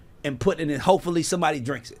 and putting it in, hopefully somebody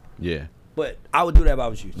drinks it. Yeah. But I would do that if I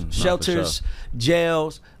was you. Shelters,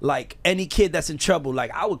 jails, like any kid that's in trouble,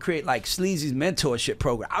 like I would create like Sleazy's mentorship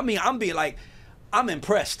program. I mean, I'm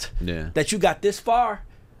impressed that you got this far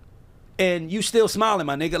and you still smiling,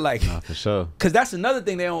 my nigga. Like, nah, for sure. Cause that's another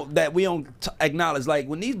thing that we don't acknowledge. Like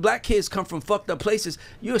when these black kids come from fucked up places,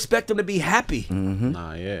 you expect them to be happy.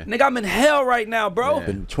 Nah, yeah. Nigga, I'm in hell right now, bro. Yeah.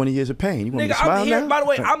 Been 20 years of pain. You want me to Nigga, smile I'm hearing, now? by the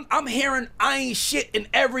way, I'm hearing I ain't shit in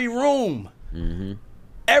every room.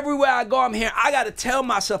 Everywhere I go, I'm hearing I gotta tell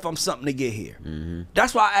myself I'm something to get here.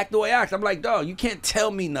 That's why I act the way I act. I'm like, dog, you can't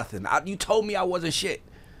tell me nothing. You told me I wasn't shit.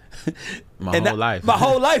 My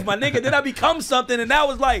whole life, my nigga. Then I become something, and that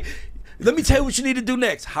was like, let me tell you what you need to do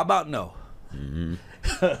next. How about no?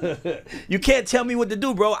 You can't tell me what to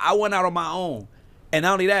do, bro. I went out on my own. And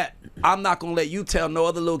not only that, I'm not going to let you tell no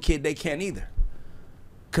other little kid they can't either.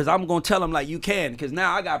 Because I'm going to tell them like you can. Because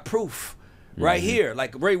now I got proof right here.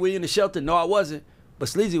 Like, Ray, were you in the shelter? No, I wasn't. But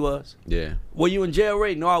Sleazy was. Yeah. Were you in jail,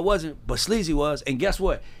 Ray? No, I wasn't. But Sleazy was. And guess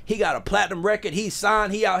what? He got a platinum record. He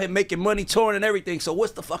signed. He out here making money, touring and everything. So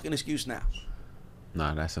what's the fucking excuse now?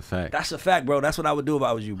 Nah, that's a fact. That's a fact, bro. That's what I would do if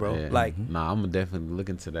I was you, bro. Yeah. Like, nah, I'm gonna definitely look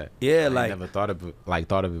into that. Yeah, I like, never thought of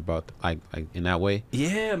it about like in that way.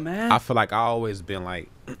 Yeah, man. I feel like I always been like,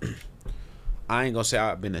 I ain't gonna say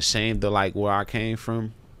I've been ashamed of like where I came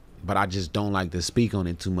from, but I just don't like to speak on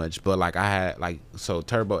it too much. But like I had like, so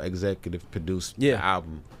Turbo executive produced the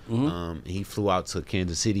album. He flew out to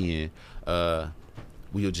Kansas City and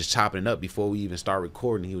we were just chopping it up before we even start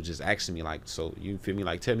recording. He was just asking me like, so you feel me,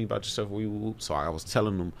 like tell me about yourself. So I was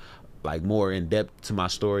telling him like more in depth to my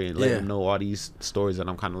story and letting him know all these stories that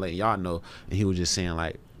I'm kind of letting y'all know. And he was just saying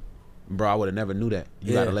like, bro, I would have never knew that.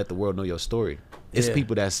 You gotta let the world know your story. It's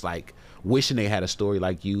people that's like wishing they had a story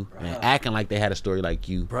like you and acting like they had a story like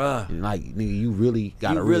you, bruh. And like, nigga, you really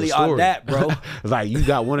got a real story. On that, bro. Like you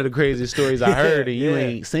got one of the craziest stories I heard, and you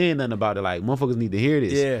ain't saying nothing about it. Like motherfuckers need to hear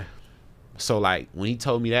this. Yeah. So like when he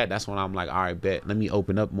told me that, that's when I'm like, all right, bet, let me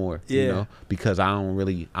open up more. You know, because I don't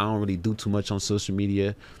really do too much on social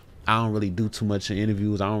media. I don't really do too much in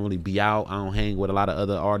interviews. I don't really be out. I don't hang with a lot of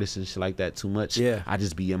other artists and shit like that too much. Yeah. I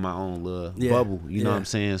just be in my own little bubble. You know what I'm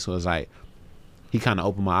saying? So it's like he kind of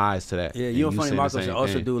opened my eyes to that. Yeah, you and Funny Marco should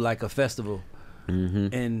also do like a festival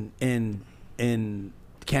in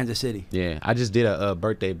Kansas City. Yeah, I just did a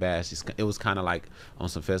birthday bash. It was kind of like on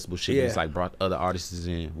some festival shit. It's like brought other artists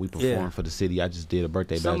in. We performed for the city. I just did a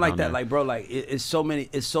birthday bash. Something like that. Like, bro, like it's so many.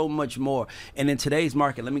 It's so much more. And in today's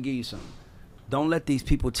market, let me give you something. Don't let these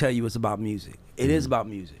people tell you it's about music. It is about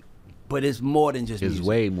music, but it's more than just music. It's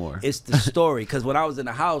way more. It's the story. Because when I was in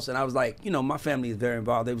the house and I was like, you know, my family is very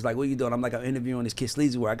involved. They was like, what are you doing? I'm like, I'm interviewing this kid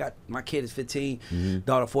SleazyWorld. Where I got my kid is 15,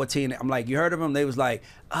 daughter 14. I'm like, you heard of him? They was like,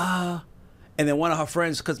 and then one of her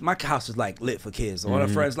friends, because my house is like lit for kids. One of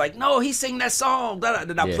her friends like, no, he sang that song.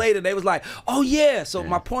 Then I played it. They was like, oh yeah. So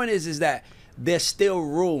my point is that there's still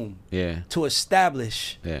room to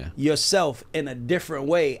establish yourself in a different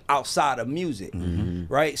way outside of music,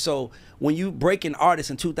 right? So when you break in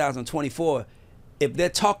artists in 2024, if they're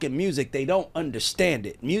talking music, they don't understand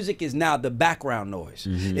it. Music is now the background noise.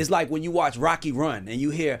 It's like when you watch Rocky Run and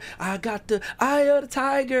you hear, I got the eye of the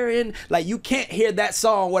tiger, and like you can't hear that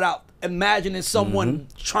song without imagining someone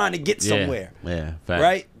trying to get somewhere.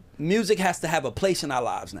 Right? Music has to have a place in our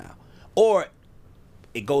lives now. Or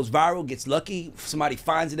it goes viral, gets lucky, somebody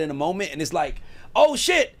finds it in a moment, and it's like, oh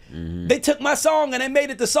shit, they took my song and they made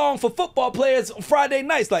it the song for football players on Friday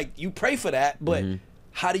nights. Like, you pray for that, but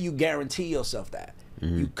how do you guarantee yourself that?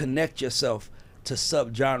 You connect yourself to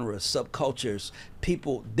subgenres, subcultures,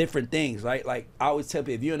 people, different things, right? Like, I always tell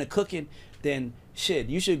people, if you're into cooking, then shit,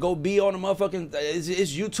 you should go be on the motherfucking, it's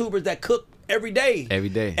YouTubers that cook every day.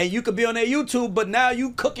 And you could be on their YouTube, but now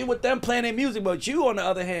you cooking with them, playing their music. But you, on the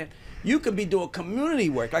other hand, you could be doing community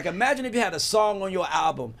work. Like, imagine if you had a song on your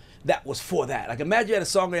album that was for that. Like, imagine you had a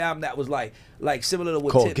song on your album that was like similar to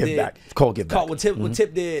what Tip did. What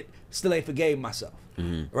Tip did, Still Ain't Forgave Myself.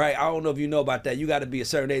 Right? I don't know if you know about that. You got to be a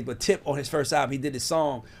certain age. But Tip, on his first album, he did this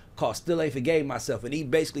song called Still Ain't Forgave Myself. And he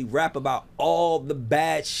basically rap about all the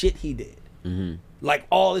bad shit he did. Like,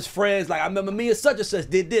 all his friends. Like, I remember me and such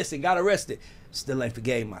did this and got arrested. Still ain't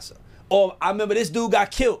forgave myself. Or I remember this dude got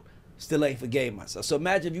killed. Still ain't forgave myself. So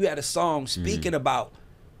imagine if you had a song speaking about,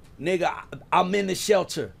 nigga, I'm in the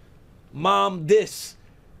shelter. Mom, this.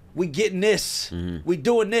 We getting this. We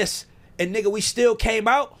doing this. And nigga, we still came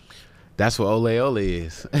out. That's what Ole Ole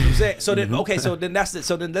is. So then, okay, so then that's it.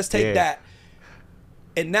 So then let's take that.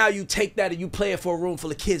 And now you take that and you play it for a room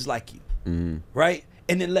full of kids like you. Right?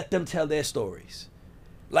 And then let them tell their stories.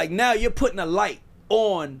 Like now you're putting a light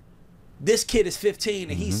on this kid is 15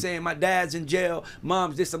 and he's saying my dad's in jail,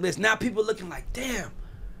 mom's this and this. Now people looking like, damn,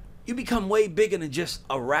 you become way bigger than just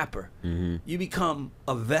a rapper. You become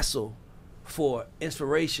a vessel for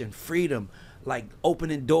inspiration, freedom, like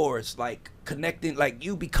opening doors, like connecting, like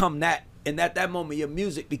you become that. And at that moment, your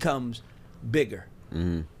music becomes bigger.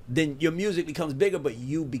 Then your music becomes bigger, but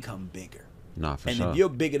you become bigger. Nah, for and sure. if you're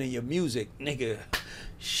bigger than your music, nigga,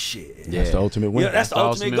 shit. Yeah. That's the ultimate win. Yeah, that's the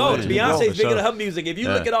ultimate goal. win. Beyonce's bigger than her music. If you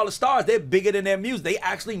look at all the stars, they're bigger than their music. They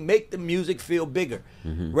actually make the music feel bigger.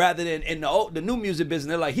 Rather than in the new music business,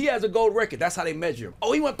 they're like, he has a gold record. That's how they measure him.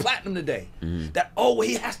 Oh, he went platinum today. That, oh,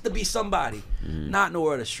 he has to be somebody. Not in the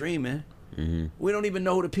world of streaming. We don't even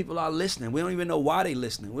know who the people are listening. We don't even know why they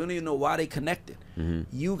listening. We don't even know why they connected.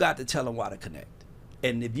 You got to tell them why to connect.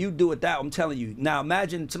 And if you do it that, I'm telling you. Now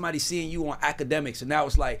imagine somebody seeing you on academics, and now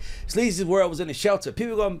it's like SleazyWorld was in the shelter.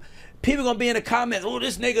 People gonna be in the comments. Oh,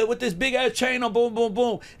 this nigga with this big ass chain on, boom, boom,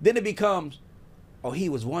 boom. Then it becomes, oh, he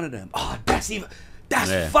was one of them. Oh,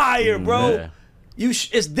 that's fire, bro.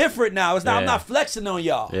 It's different now. It's not. I'm not flexing on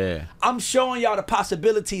y'all. I'm showing y'all the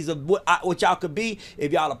possibilities of what y'all could be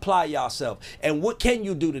if y'all apply yourself. And what can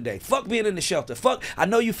you do today? Fuck being in the shelter. Fuck. I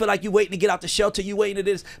know you feel like you waiting to get out the shelter. You waiting to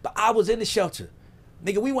this, but I was in the shelter.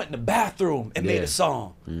 Nigga, we went in the bathroom and made a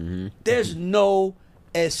song. There's no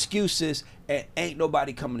excuses, and ain't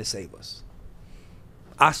nobody coming to save us.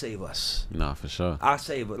 I save us. Nah, for sure. I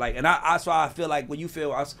save it. Like, and that's why I feel like when you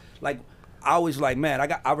feel, I always like, man,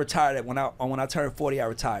 I retired when I turned 40, I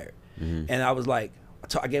retired, and I was like,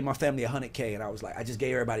 I gave my family $100K, and I was like, I just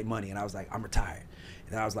gave everybody money, and I was like, I'm retired,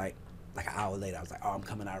 and I was like an hour later, I was like, oh, I'm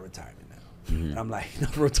coming out of retirement now, and I'm like, no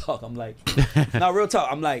real talk, I'm like, no real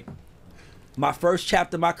talk, I'm like. My first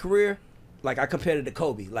chapter of my career, like I compared it to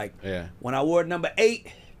Kobe. Like when I wore number 8,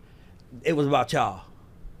 it was about y'all.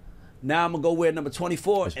 Now I'm gonna go wear number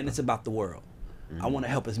 24, and it's about the world. I want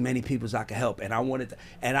to help as many people as I can help, and I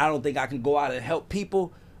don't think I can go out and help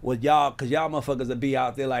people with y'all, because y'all motherfuckers will be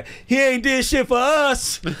out there like, he ain't did shit for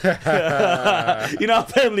us. You know how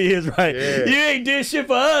family is, right? You ain't did shit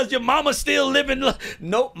for us. Your mama still living.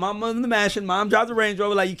 Nope, mama in the mansion. Mom drives a Range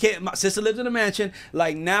Rover. Like, you can't. My sister lives in the mansion.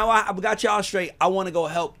 Like, now I got y'all straight. I want to go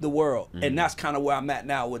help the world. And that's kind of where I'm at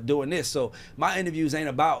now with doing this. So my interviews ain't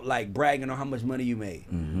about like bragging on how much money you made.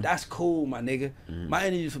 That's cool, my nigga. My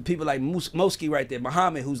interviews for people like Moski right there,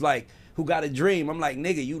 Muhammad, who got a dream. I'm like,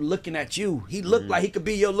 nigga, you looking at you. He looked like he could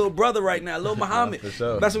be your little brother right now, little Muhammad. That's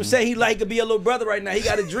what I'm saying. He could be your little brother right now. He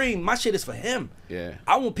got a dream. My shit is for him.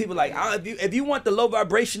 I want people like, if you want the low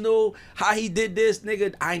vibrational, how he did this,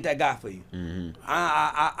 nigga, I ain't that guy for you.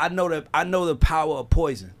 I know the power of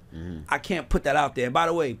poison. I can't put that out there. And by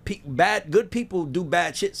the way, good people do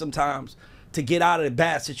bad shit sometimes to get out of a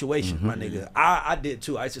bad situation, my nigga. I did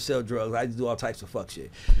too. I used to sell drugs. I used to do all types of fuck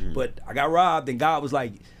shit. But I got robbed, and God was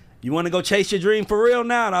like, you want to go chase your dream for real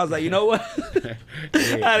now? And I was like, you know what?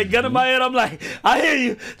 I had a gun in my head. I'm like, I hear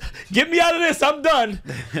you. Get me out of this. I'm done.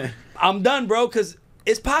 I'm done, bro, because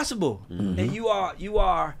it's possible. And you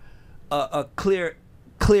are a clear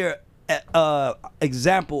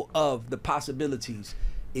example of the possibilities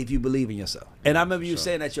if you believe in yourself. And I remember you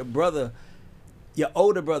saying that your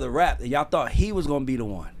older brother rapped, and y'all thought he was going to be the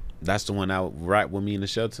one. That's the one that rap with me in the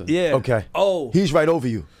shelter. Yeah. Okay. Oh. He's right over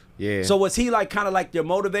you. Yeah. So was he like kind of like your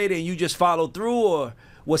motivator and you just followed through, or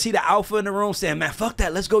was he the alpha in the room saying, man, fuck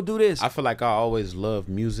that, let's go do this? I feel like I always loved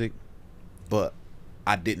music, but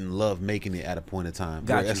I didn't love making it at a point in time.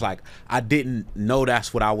 It's like I didn't know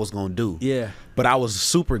that's what I was going to do. Yeah. But I was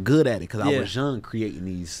super good at it because I was young creating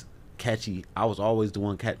these catchy. I was always the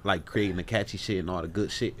one like creating the catchy shit and all the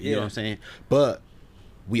good shit. You know what I'm saying? But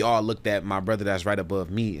we all looked at my brother that's right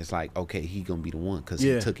above me. It's like, okay, he going to be the one because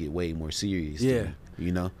he took it way more serious. Yeah.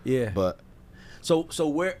 You know? Yeah. But so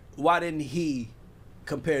why didn't he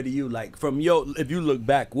compare to you? Like, if you look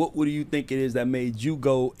back, what do you think it is that made you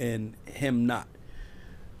go and him not?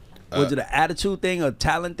 Was it an attitude thing, a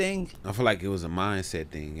talent thing? I feel like it was a mindset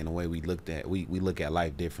thing in a way we looked at. We look at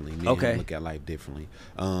life differently. Me and him look at life differently.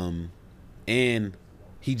 And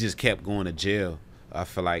he just kept going to jail. I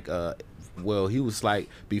feel like, he was like,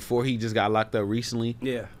 before he just got locked up recently.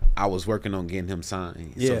 Yeah. I was working on getting him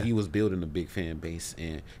signed. So he was building a big fan base,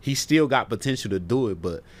 and he still got potential to do it,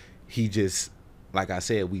 but he just, like I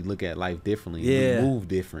said, we look at life differently. We move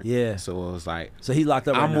different. Yeah. So it was like, so he locked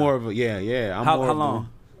up. I'm more of a I'm how long?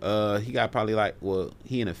 He got probably like, well,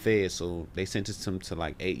 he in a Fed, so they sentenced him to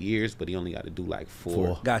like 8 years, but he only got to do like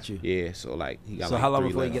 4. Got you. Yeah, so like he got. So like how long 3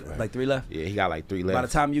 before left, you get right? like 3 left? Yeah, he got like 3 left. By the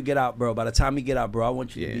time you get out, bro. I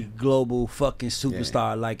want you to be global fucking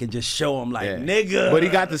superstar, like, and just show him like, nigga. But he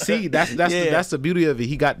got to see. That's the beauty of it.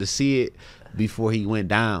 He got to see it before he went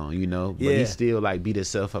down, you know. But he still like beat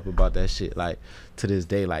himself up about that shit. Like to this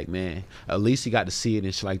day, like, man, at least he got to see it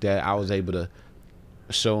and shit like that. I was able to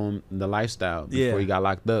show him the lifestyle before he got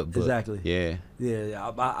locked up. But exactly.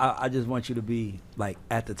 Yeah. I just want you to be like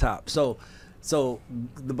at the top. So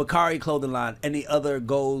the Bakari clothing line. Any other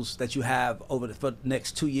goals that you have for the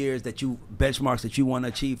next 2 years that you benchmarks that you want to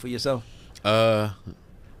achieve for yourself? I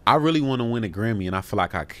really want to win a Grammy, and I feel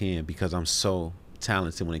like I can because I'm so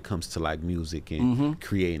talented when it comes to like music and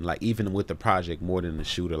creating. Like even with the project, More Than the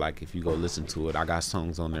Shooter. Like if you go listen to it, I got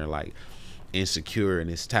songs on there like Insecure, and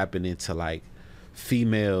it's tapping into like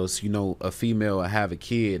females. You know, a female will have a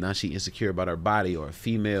kid, now she insecure about her body, or a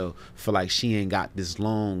female feel like she ain't got this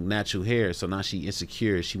long natural hair, so now she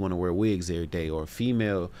insecure, she want to wear wigs every day, or a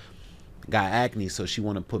female got acne, so she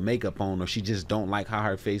want to put makeup on, or she just don't like how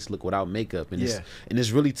her face look without makeup, and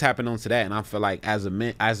it's really tapping onto that. And I feel like as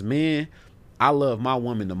men, I love my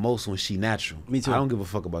woman the most when she natural. Me too. I don't give a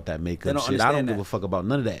fuck about that makeup shit. I don't give a fuck about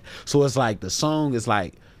none of that. So it's like the song is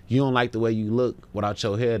like, you don't like the way you look without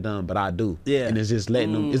your hair done, but I do. Yeah. And it's just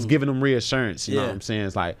letting them, it's giving them reassurance. You know what I'm saying?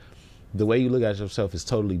 It's like the way you look at yourself is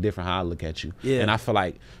totally different how I look at you. Yeah. And I feel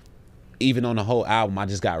like even on the whole album, I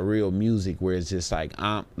just got real music where it's just like,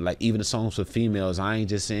 I'm like, even the songs for females, I ain't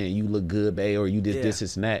just saying you look good, babe, or you did this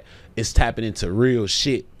and that. It's tapping into real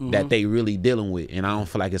shit that they really dealing with. And I don't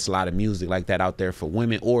feel like it's a lot of music like that out there for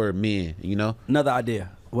women or men, you know? Another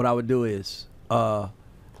idea. What I would do is, I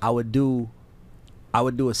would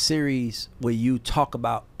do a series where you talk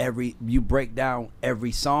about you break down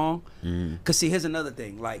every song. Cause see, here's another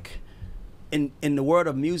thing. Like in the world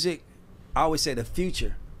of music, I always say the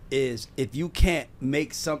future is if you can't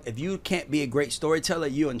be a great storyteller,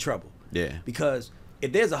 you're in trouble. Yeah. Because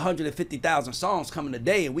if there's 150,000 songs coming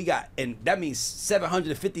today, and that means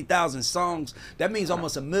 750,000 songs, that means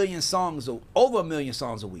almost over 1 million songs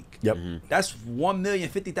a week. Yep. That's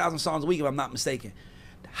 1,050,000 songs a week, if I'm not mistaken.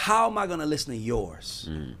 How am I gonna listen to yours?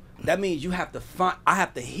 That means I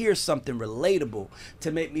have to hear something relatable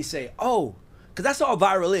to make me say, oh, because that's all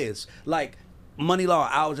viral is. Like Money Law,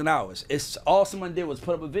 Hours and Hours. It's all someone did was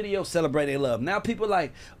put up a video celebrating love. Now people are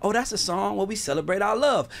like, oh, that's a song where we celebrate our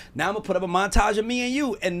love. Now I'm gonna put up a montage of me and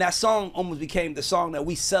you, and that song almost became the song that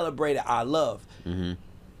we celebrated our love.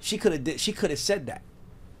 She could have said that.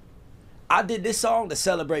 I did this song to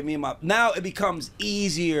celebrate me and my. Now it becomes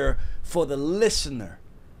easier for the listener.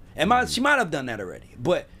 And she might have done that already,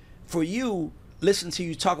 but for you, listening to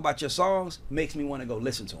you talk about your songs makes me want to go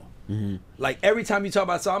listen to them. Like every time you talk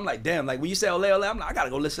about a song, I'm like, damn. Like when you say ole ole, I'm like, I gotta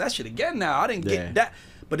go listen to that shit again now. I didn't get that,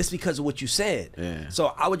 but it's because of what you said. So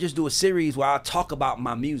I would just do a series where I talk about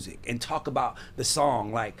my music and talk about the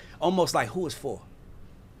song, like almost like who it's for.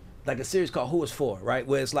 Like a series called Who It's For, right?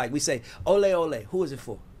 Where it's like we say ole ole, who is it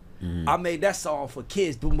for? I made that song for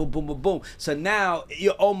kids. Boom boom boom boom boom. So now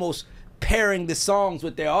you're almost pairing the songs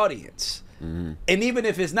with their audience. And even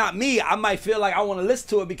if it's not me, I might feel like I want to listen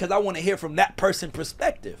to it because I want to hear from that person's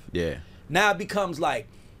perspective. Yeah. Now it becomes like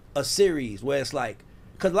a series where it's like,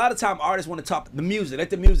 because a lot of time artists want to talk the music,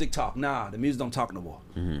 let the music talk. Nah, the music don't talk no more.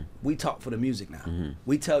 We talk for the music now.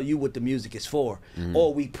 We tell you what the music is for,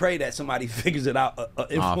 or we pray that somebody figures it out,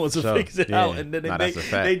 influencer figures it out, and then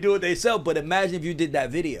they do it themselves. But imagine if you did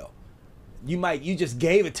that video. You just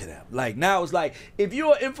gave it to them. Like now it's like, if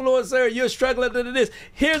you're an influencer, you're struggling to this,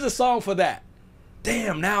 here's a song for that.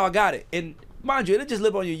 Damn, now I got it. And mind you, it'll just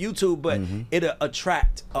live on your YouTube, but it'll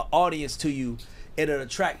attract an audience to you. It'll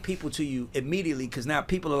attract people to you immediately, because now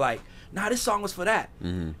people are like, nah, this song was for that.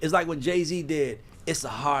 It's like when Jay-Z did It's a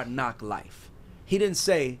Hard Knock Life. He didn't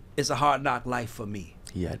say it's a hard knock life for me.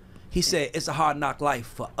 He said it's a hard knock life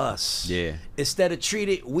for us. Yeah. Instead of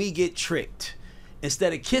treated, we get tricked.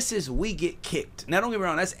 Instead of kisses, we get kicked. Now, don't get me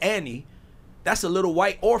wrong, that's Annie. That's a little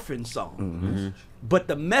white orphan song. But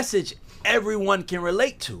the message everyone can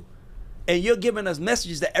relate to. And you're giving us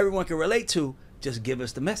messages that everyone can relate to. Just give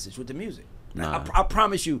us the message with the music. I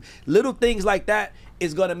promise you, little things like that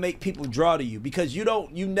is going to make people draw to you, because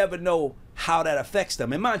you never know how that affects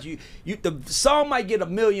them. And mind you, the song might get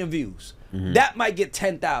 1 million views. That might get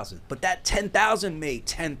 10,000. But that 10,000 made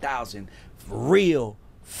 10,000 real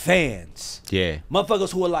fans. Yeah.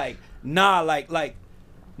 Motherfuckers who are like, nah, like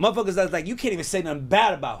motherfuckers that's like, you can't even say nothing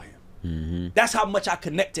bad about him. That's how much I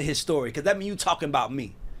connect to his story, because that means you talking about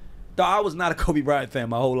me. Though I was not a Kobe Bryant fan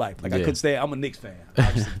my whole life. Like I couldn't stand. I'm a Knicks fan.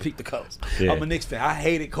 Obviously, peak the colors. I'm a Knicks fan. I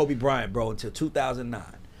hated Kobe Bryant, bro, until 2009.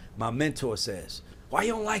 My mentor says, "Why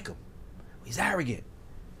you don't like him? He's arrogant.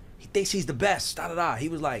 He thinks he's the best." Da da da. He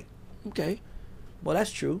was like, "Okay, well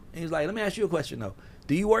that's true." And he's like, "Let me ask you a question though.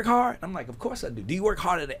 Do you work hard?" I'm like, "Of course I do." "Do you work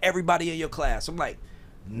harder than everybody in your class?" I'm like,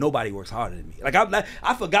 "Nobody works harder than me." Like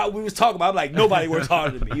I forgot what we was talking about. I'm like, "Nobody works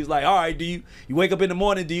harder than me." He's like, "All right, do you wake up in the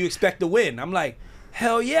morning? Do you expect to win?" I'm like,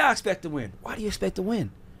 "Hell yeah, I expect to win." "Why do you expect to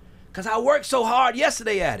win?" "Cause I worked so hard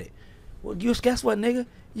yesterday at it." "Well, guess what, nigga?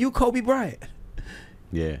 You Kobe Bryant."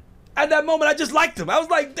 Yeah. At that moment, I just liked him. I was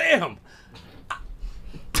like, "Damn,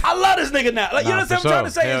 I love this nigga now." Like, you know what I'm trying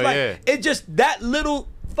to say? Hell it's like it just that little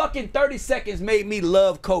fucking 30 seconds made me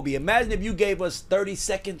love Kobe. Imagine if you gave us 30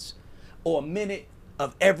 seconds or a minute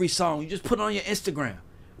of every song. You just put it on your Instagram,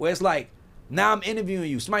 where it's like, now I'm interviewing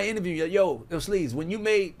you. Somebody interviewing you. Yo, Sleazy, when you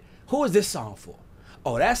made, who is this song for?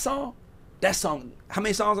 Oh, that song? That song, how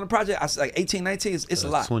many songs on the project? I was like 18, 19, it's a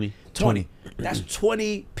lot. 20. That's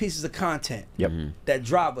 20 pieces of content that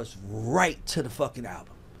drive us right to the fucking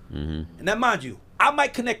album. And now, mind you, I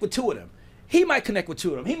might connect with 2 of them. He might connect with 2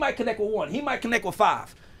 of them. He might connect with 1. He might connect with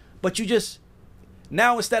 5. But you just,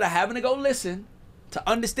 now instead of having to go listen to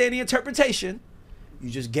understand the interpretation, you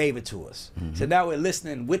just gave it to us. So now we're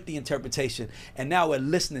listening with the interpretation, and now we're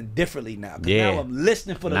listening differently now. Now I'm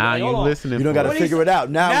listening for the now like, you're listening. You don't got to figure it out.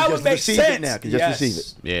 Now you it just makes receive sense. it now. You just receive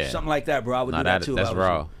it. Yeah. Something like that, bro. I would do that too. That's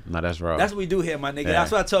raw. No, that's raw. That's what we do here, my nigga.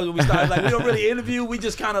 That's what I told you when we started. Like, we don't really interview. We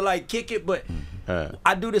just kind of like kick it. But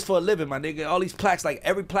I do this for a living, my nigga. All these plaques, like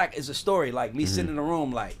every plaque is a story. Like me sitting in the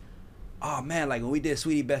room, like, oh man, like when we did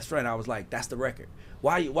Sweetie Best Friend, I was like, that's the record.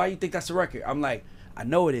 Why you think that's the record? I'm like, I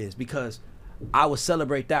know it is because I would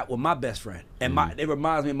celebrate that with my best friend. And it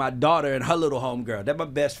reminds me of my daughter and her little homegirl. That's my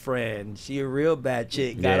best friend. She a real bad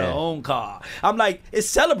chick, got her own car. I'm like, it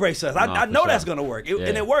celebrates us. I know that's gonna work.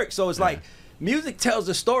 And it works. So it's like music tells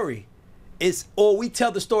the story. Or we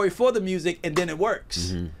tell the story for the music and then it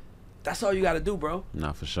works. That's all you gotta do, bro.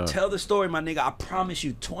 Nah, for sure. Tell the story, my nigga. I promise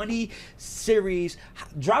you, 20 series.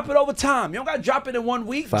 Drop it over time. You don't gotta drop it in 1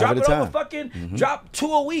 week. Drop it over fucking, drop 2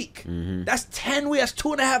 a week. That's 10 weeks. That's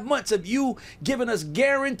 2.5 months of you giving us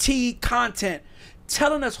guaranteed content,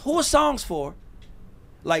 telling us who a song's for.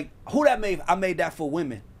 Like, who that made? I made that for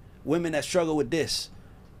women. Women that struggle with this.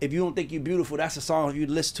 If you don't think you're beautiful, that's a song you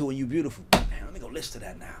listen to and you beautiful. Damn, let me go listen to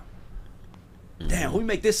that now. Damn, who we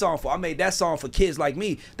make this song for? I made that song for kids like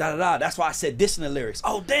me. Da da da. That's why I said this in the lyrics.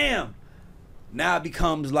 Oh damn. Now it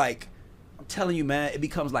becomes like, I'm telling you, man, it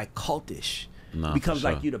becomes like cultish. It becomes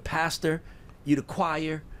like you the pastor, you the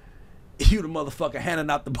choir, you the motherfucker handing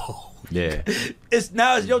out the bowl. Yeah. It's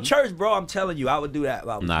your church, bro. I'm telling you, I would do that.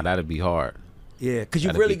 That'd be hard. Yeah, because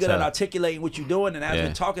you're really good at articulating what you're doing, and as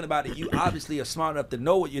we're talking about it, you obviously are smart enough to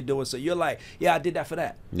know what you're doing. So you're like, yeah, I did that for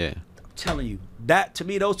that. Yeah. Telling you that, to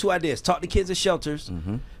me, those 2 ideas: talk to kids in shelters,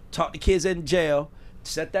 talk to kids in jail,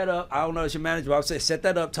 set that up. I don't know if your manager, but I would say set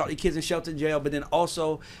that up, talk to kids in shelter and jail, but then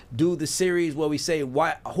also do the series where we say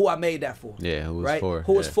who I made that for. Yeah, who it's right? for.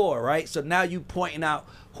 Who it's for, right? So now you pointing out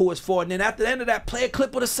who it's for, and then after the end of that, play a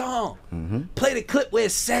clip of the song. Play the clip where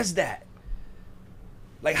it says that.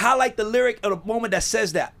 Like, highlight the lyric of the moment that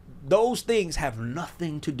says that. Those things have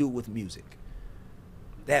nothing to do with music.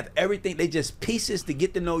 They have everything. They just pieces to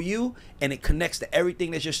get to know you, and it connects to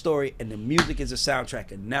everything that's your story, and the music is a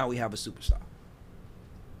soundtrack, and now we have a superstar.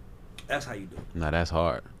 That's how you do it. Nah, that's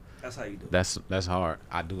hard. That's how you do it. That's hard.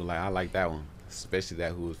 I like that one. Especially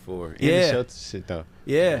that who it's for. Yeah. The shelter shit though.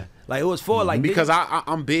 Yeah. Like, who it's for, like, because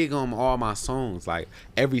I'm big on all my songs. Like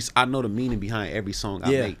I know the meaning behind every song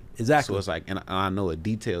I make. Exactly. So it's like, and I know a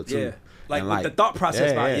detail too. Yeah. Like the thought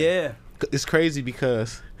process. It's crazy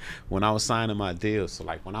because when I was signing my deal,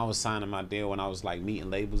 when I was like meeting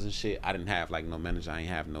labels and shit, I didn't have like no manager, I ain't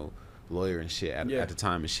have no lawyer and shit at the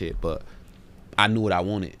time and shit, but I knew what I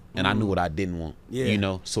wanted and I knew what I didn't want. You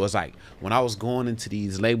know? So it's like when I was going into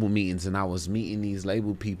these label meetings and I was meeting these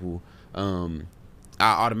label people, I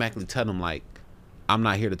automatically tell them like, I'm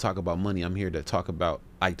not here to talk about money, I'm here to talk about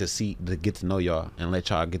like to get to know y'all and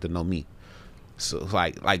let y'all get to know me. So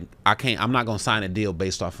like I'm not gonna sign a deal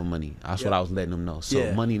based off of money. That's what I was letting them know.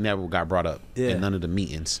 So money never got brought up in none of the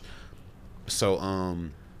meetings. So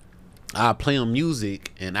I play them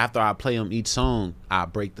music, and after I play them each song, I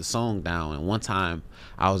break the song down. And one time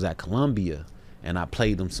I was at Columbia and I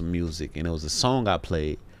played them some music, and it was a song I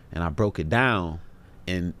played, and I broke it down,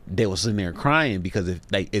 and they was in there crying because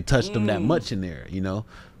it touched them that much in there, you know.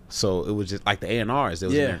 So it was just like the A&Rs, they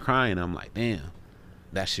was in there crying. I'm like, damn.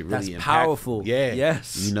 That shit really that's powerful. Yeah.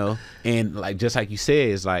 Yes. You know? And like just like you said,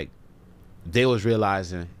 it's like they was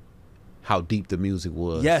realizing how deep the music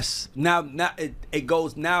was. Yes. Now it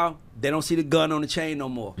goes. Now they don't see the gun on the chain no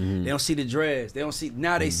more. They don't see the dreads. They don't see.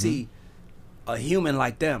 Now they see a human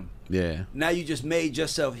like them. Yeah. Now you just made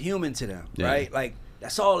yourself human to them, right? Like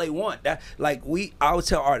that's all they want. That like I would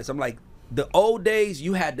tell artists, I'm like, the old days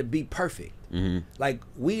you had to be perfect. Like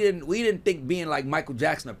we didn't think being like Michael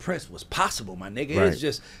Jackson or Prince was possible, my nigga. Right. It's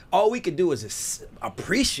just all we could do is just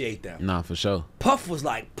appreciate them. Nah, for sure. Puff was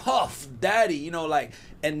like Puff Daddy, you know, like,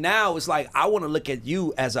 and now it's like I want to look at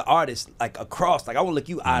you as an artist, like across, like I want to look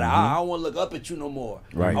you eye to eye. I don't want to look up at you no more.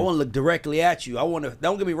 Right. I want to look directly at you. I want to.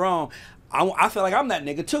 Don't get me wrong. I feel like I'm that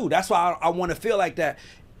nigga too. That's why I want to feel like that.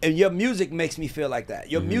 And your music makes me feel like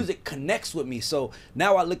that. Your music connects with me. So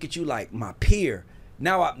now I look at you like my peer.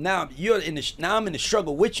 Now you're in the now I'm in the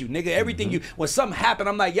struggle with you, nigga. Everything you when something happened,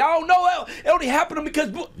 I'm like, y'all don't know it only happened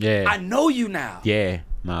because I know you now. Yeah,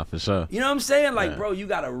 nah, for sure. You know what I'm saying? Like, bro, you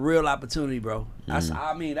got a real opportunity, bro.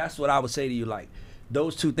 I mean, that's what I would say to you. Like,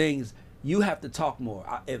 those two things, you have to talk more.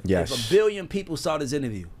 If a billion people saw this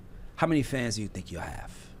interview, how many fans do you think you'll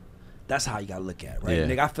have? That's how you gotta look at it, right?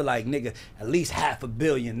 Nigga, I feel like, nigga, at least 500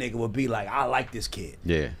 million, nigga, would be like, I like this kid.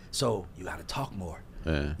 Yeah. So you gotta talk more.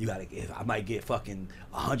 Yeah. You gotta. I might get fucking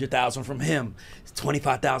 100,000 from him,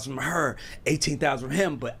 25,000 from her, 18,000 from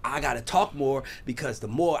him. But I gotta talk more because the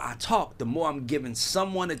more I talk, the more I'm giving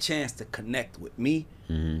someone a chance to connect with me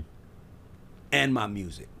and my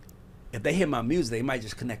music. If they hear my music, they might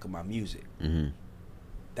just connect with my music.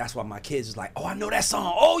 That's why my kids is like, oh, I know that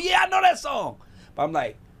song. Oh yeah, I know that song. But I'm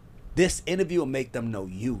like, this interview will make them know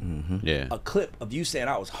you. Yeah. A clip of you saying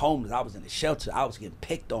I was homeless, I was in the shelter, I was getting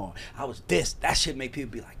picked on, I was this. That shit make people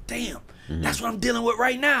be like, damn, that's what I'm dealing with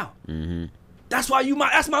right now. That's why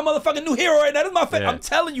that's my motherfucking new hero right now. That's my I'm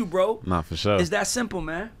telling you, bro. Nah, for sure. It's that simple,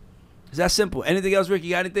 man. It's that simple. Anything else, Rick?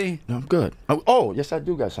 You got anything? No, I'm good. Oh, yes, I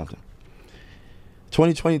do got something.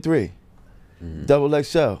 2023, Double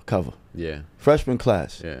XL cover. Yeah. Freshman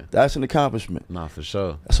class. Yeah. That's an accomplishment. Nah, for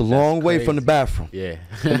sure. That's a long way from the bathroom. Yeah.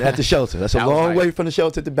 At the shelter. That's a long way from the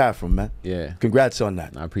shelter to the bathroom, man. Yeah. Congrats on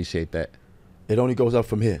that. I appreciate that. It only goes up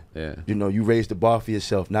from here. Yeah. You know, you raised the bar for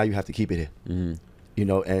yourself. Now you have to keep it here. You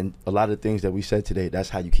know, and a lot of the things that we said today, that's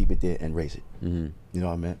how you keep it there and raise it. You know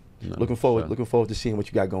what I mean? No, looking forward to seeing what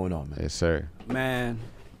you got going on, man. Yes, sir. Man,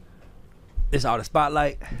 it's all the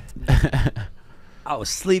spotlight. I was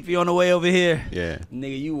sleepy on the way over here. Yeah.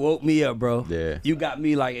 Nigga, you woke me up, bro. Yeah. You got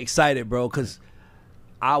me like excited, bro, because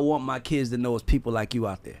I want my kids to know it's people like you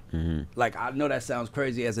out there. Like, I know that sounds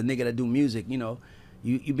crazy as a nigga that do music, you know.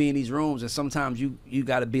 You be in these rooms and sometimes you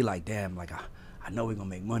got to be like, damn, like, I know we're going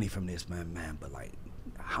to make money from this, man, but like,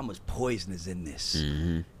 how much poison is in this?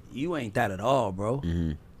 You ain't that at all, bro.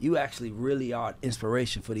 You actually really are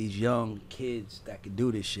inspiration for these young kids that can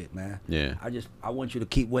do this shit, man. Yeah. I want you to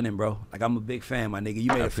keep winning, bro. Like, I'm a big fan, my nigga. You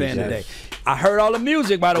made a fan today. I heard all the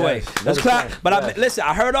music, by the way. Let's clap. But listen,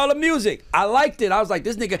 I heard all the music. I liked it. I was like,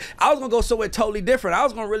 this nigga, I was gonna go somewhere totally different. I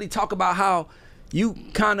was gonna really talk about how you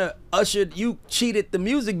kind of cheated the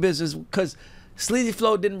music business because Sleazy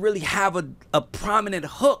Flow didn't really have a prominent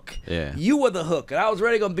hook. Yeah. You were the hook. And I was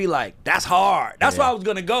really going to be like, that's hard. That's why I was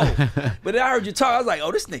going to go. But then I heard you talk. I was like,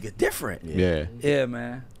 oh, this nigga's different. Yeah. Yeah,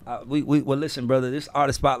 man. Well, listen, brother, this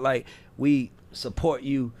Artist Spotlight, we support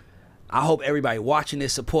you. I hope everybody watching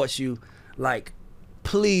this supports you. Like,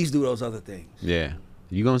 please do those other things. Yeah.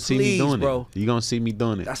 You gonna see me doing it. You gonna see me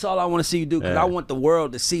doing it. That's all I want to see you do because I want the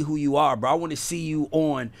world to see who you are, bro. I want to see you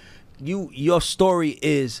on. Your story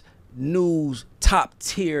is news, top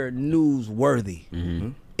tier,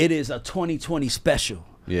 newsworthy. It is a 2020 special.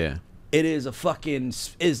 Yeah. It is a fucking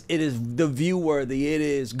it is The View worthy. It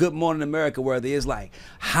is Good Morning America worthy. It's like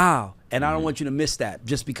how, and I don't want you to miss that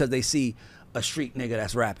just because they see a street nigga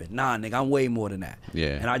that's rapping. Nah, nigga, I'm way more than that.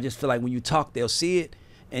 Yeah. And I just feel like when you talk, they'll see it.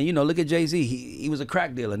 And you know, look at Jay-Z. He was a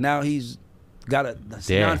crack dealer. Now he's got a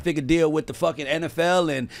non-figure deal with the fucking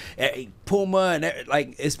NFL and Puma and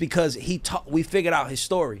like it's because we figured out his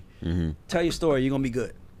story. Tell your story, you're gonna be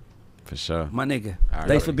good. For sure. My nigga.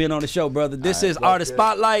 Thanks for being on the show, brother. This is Artist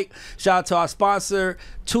Spotlight. Shout out to our sponsor,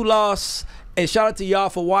 Two Loss. And shout out to y'all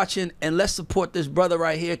for watching. And let's support this brother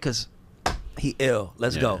right here because he ill.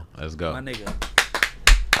 Let's go. Let's go. My nigga.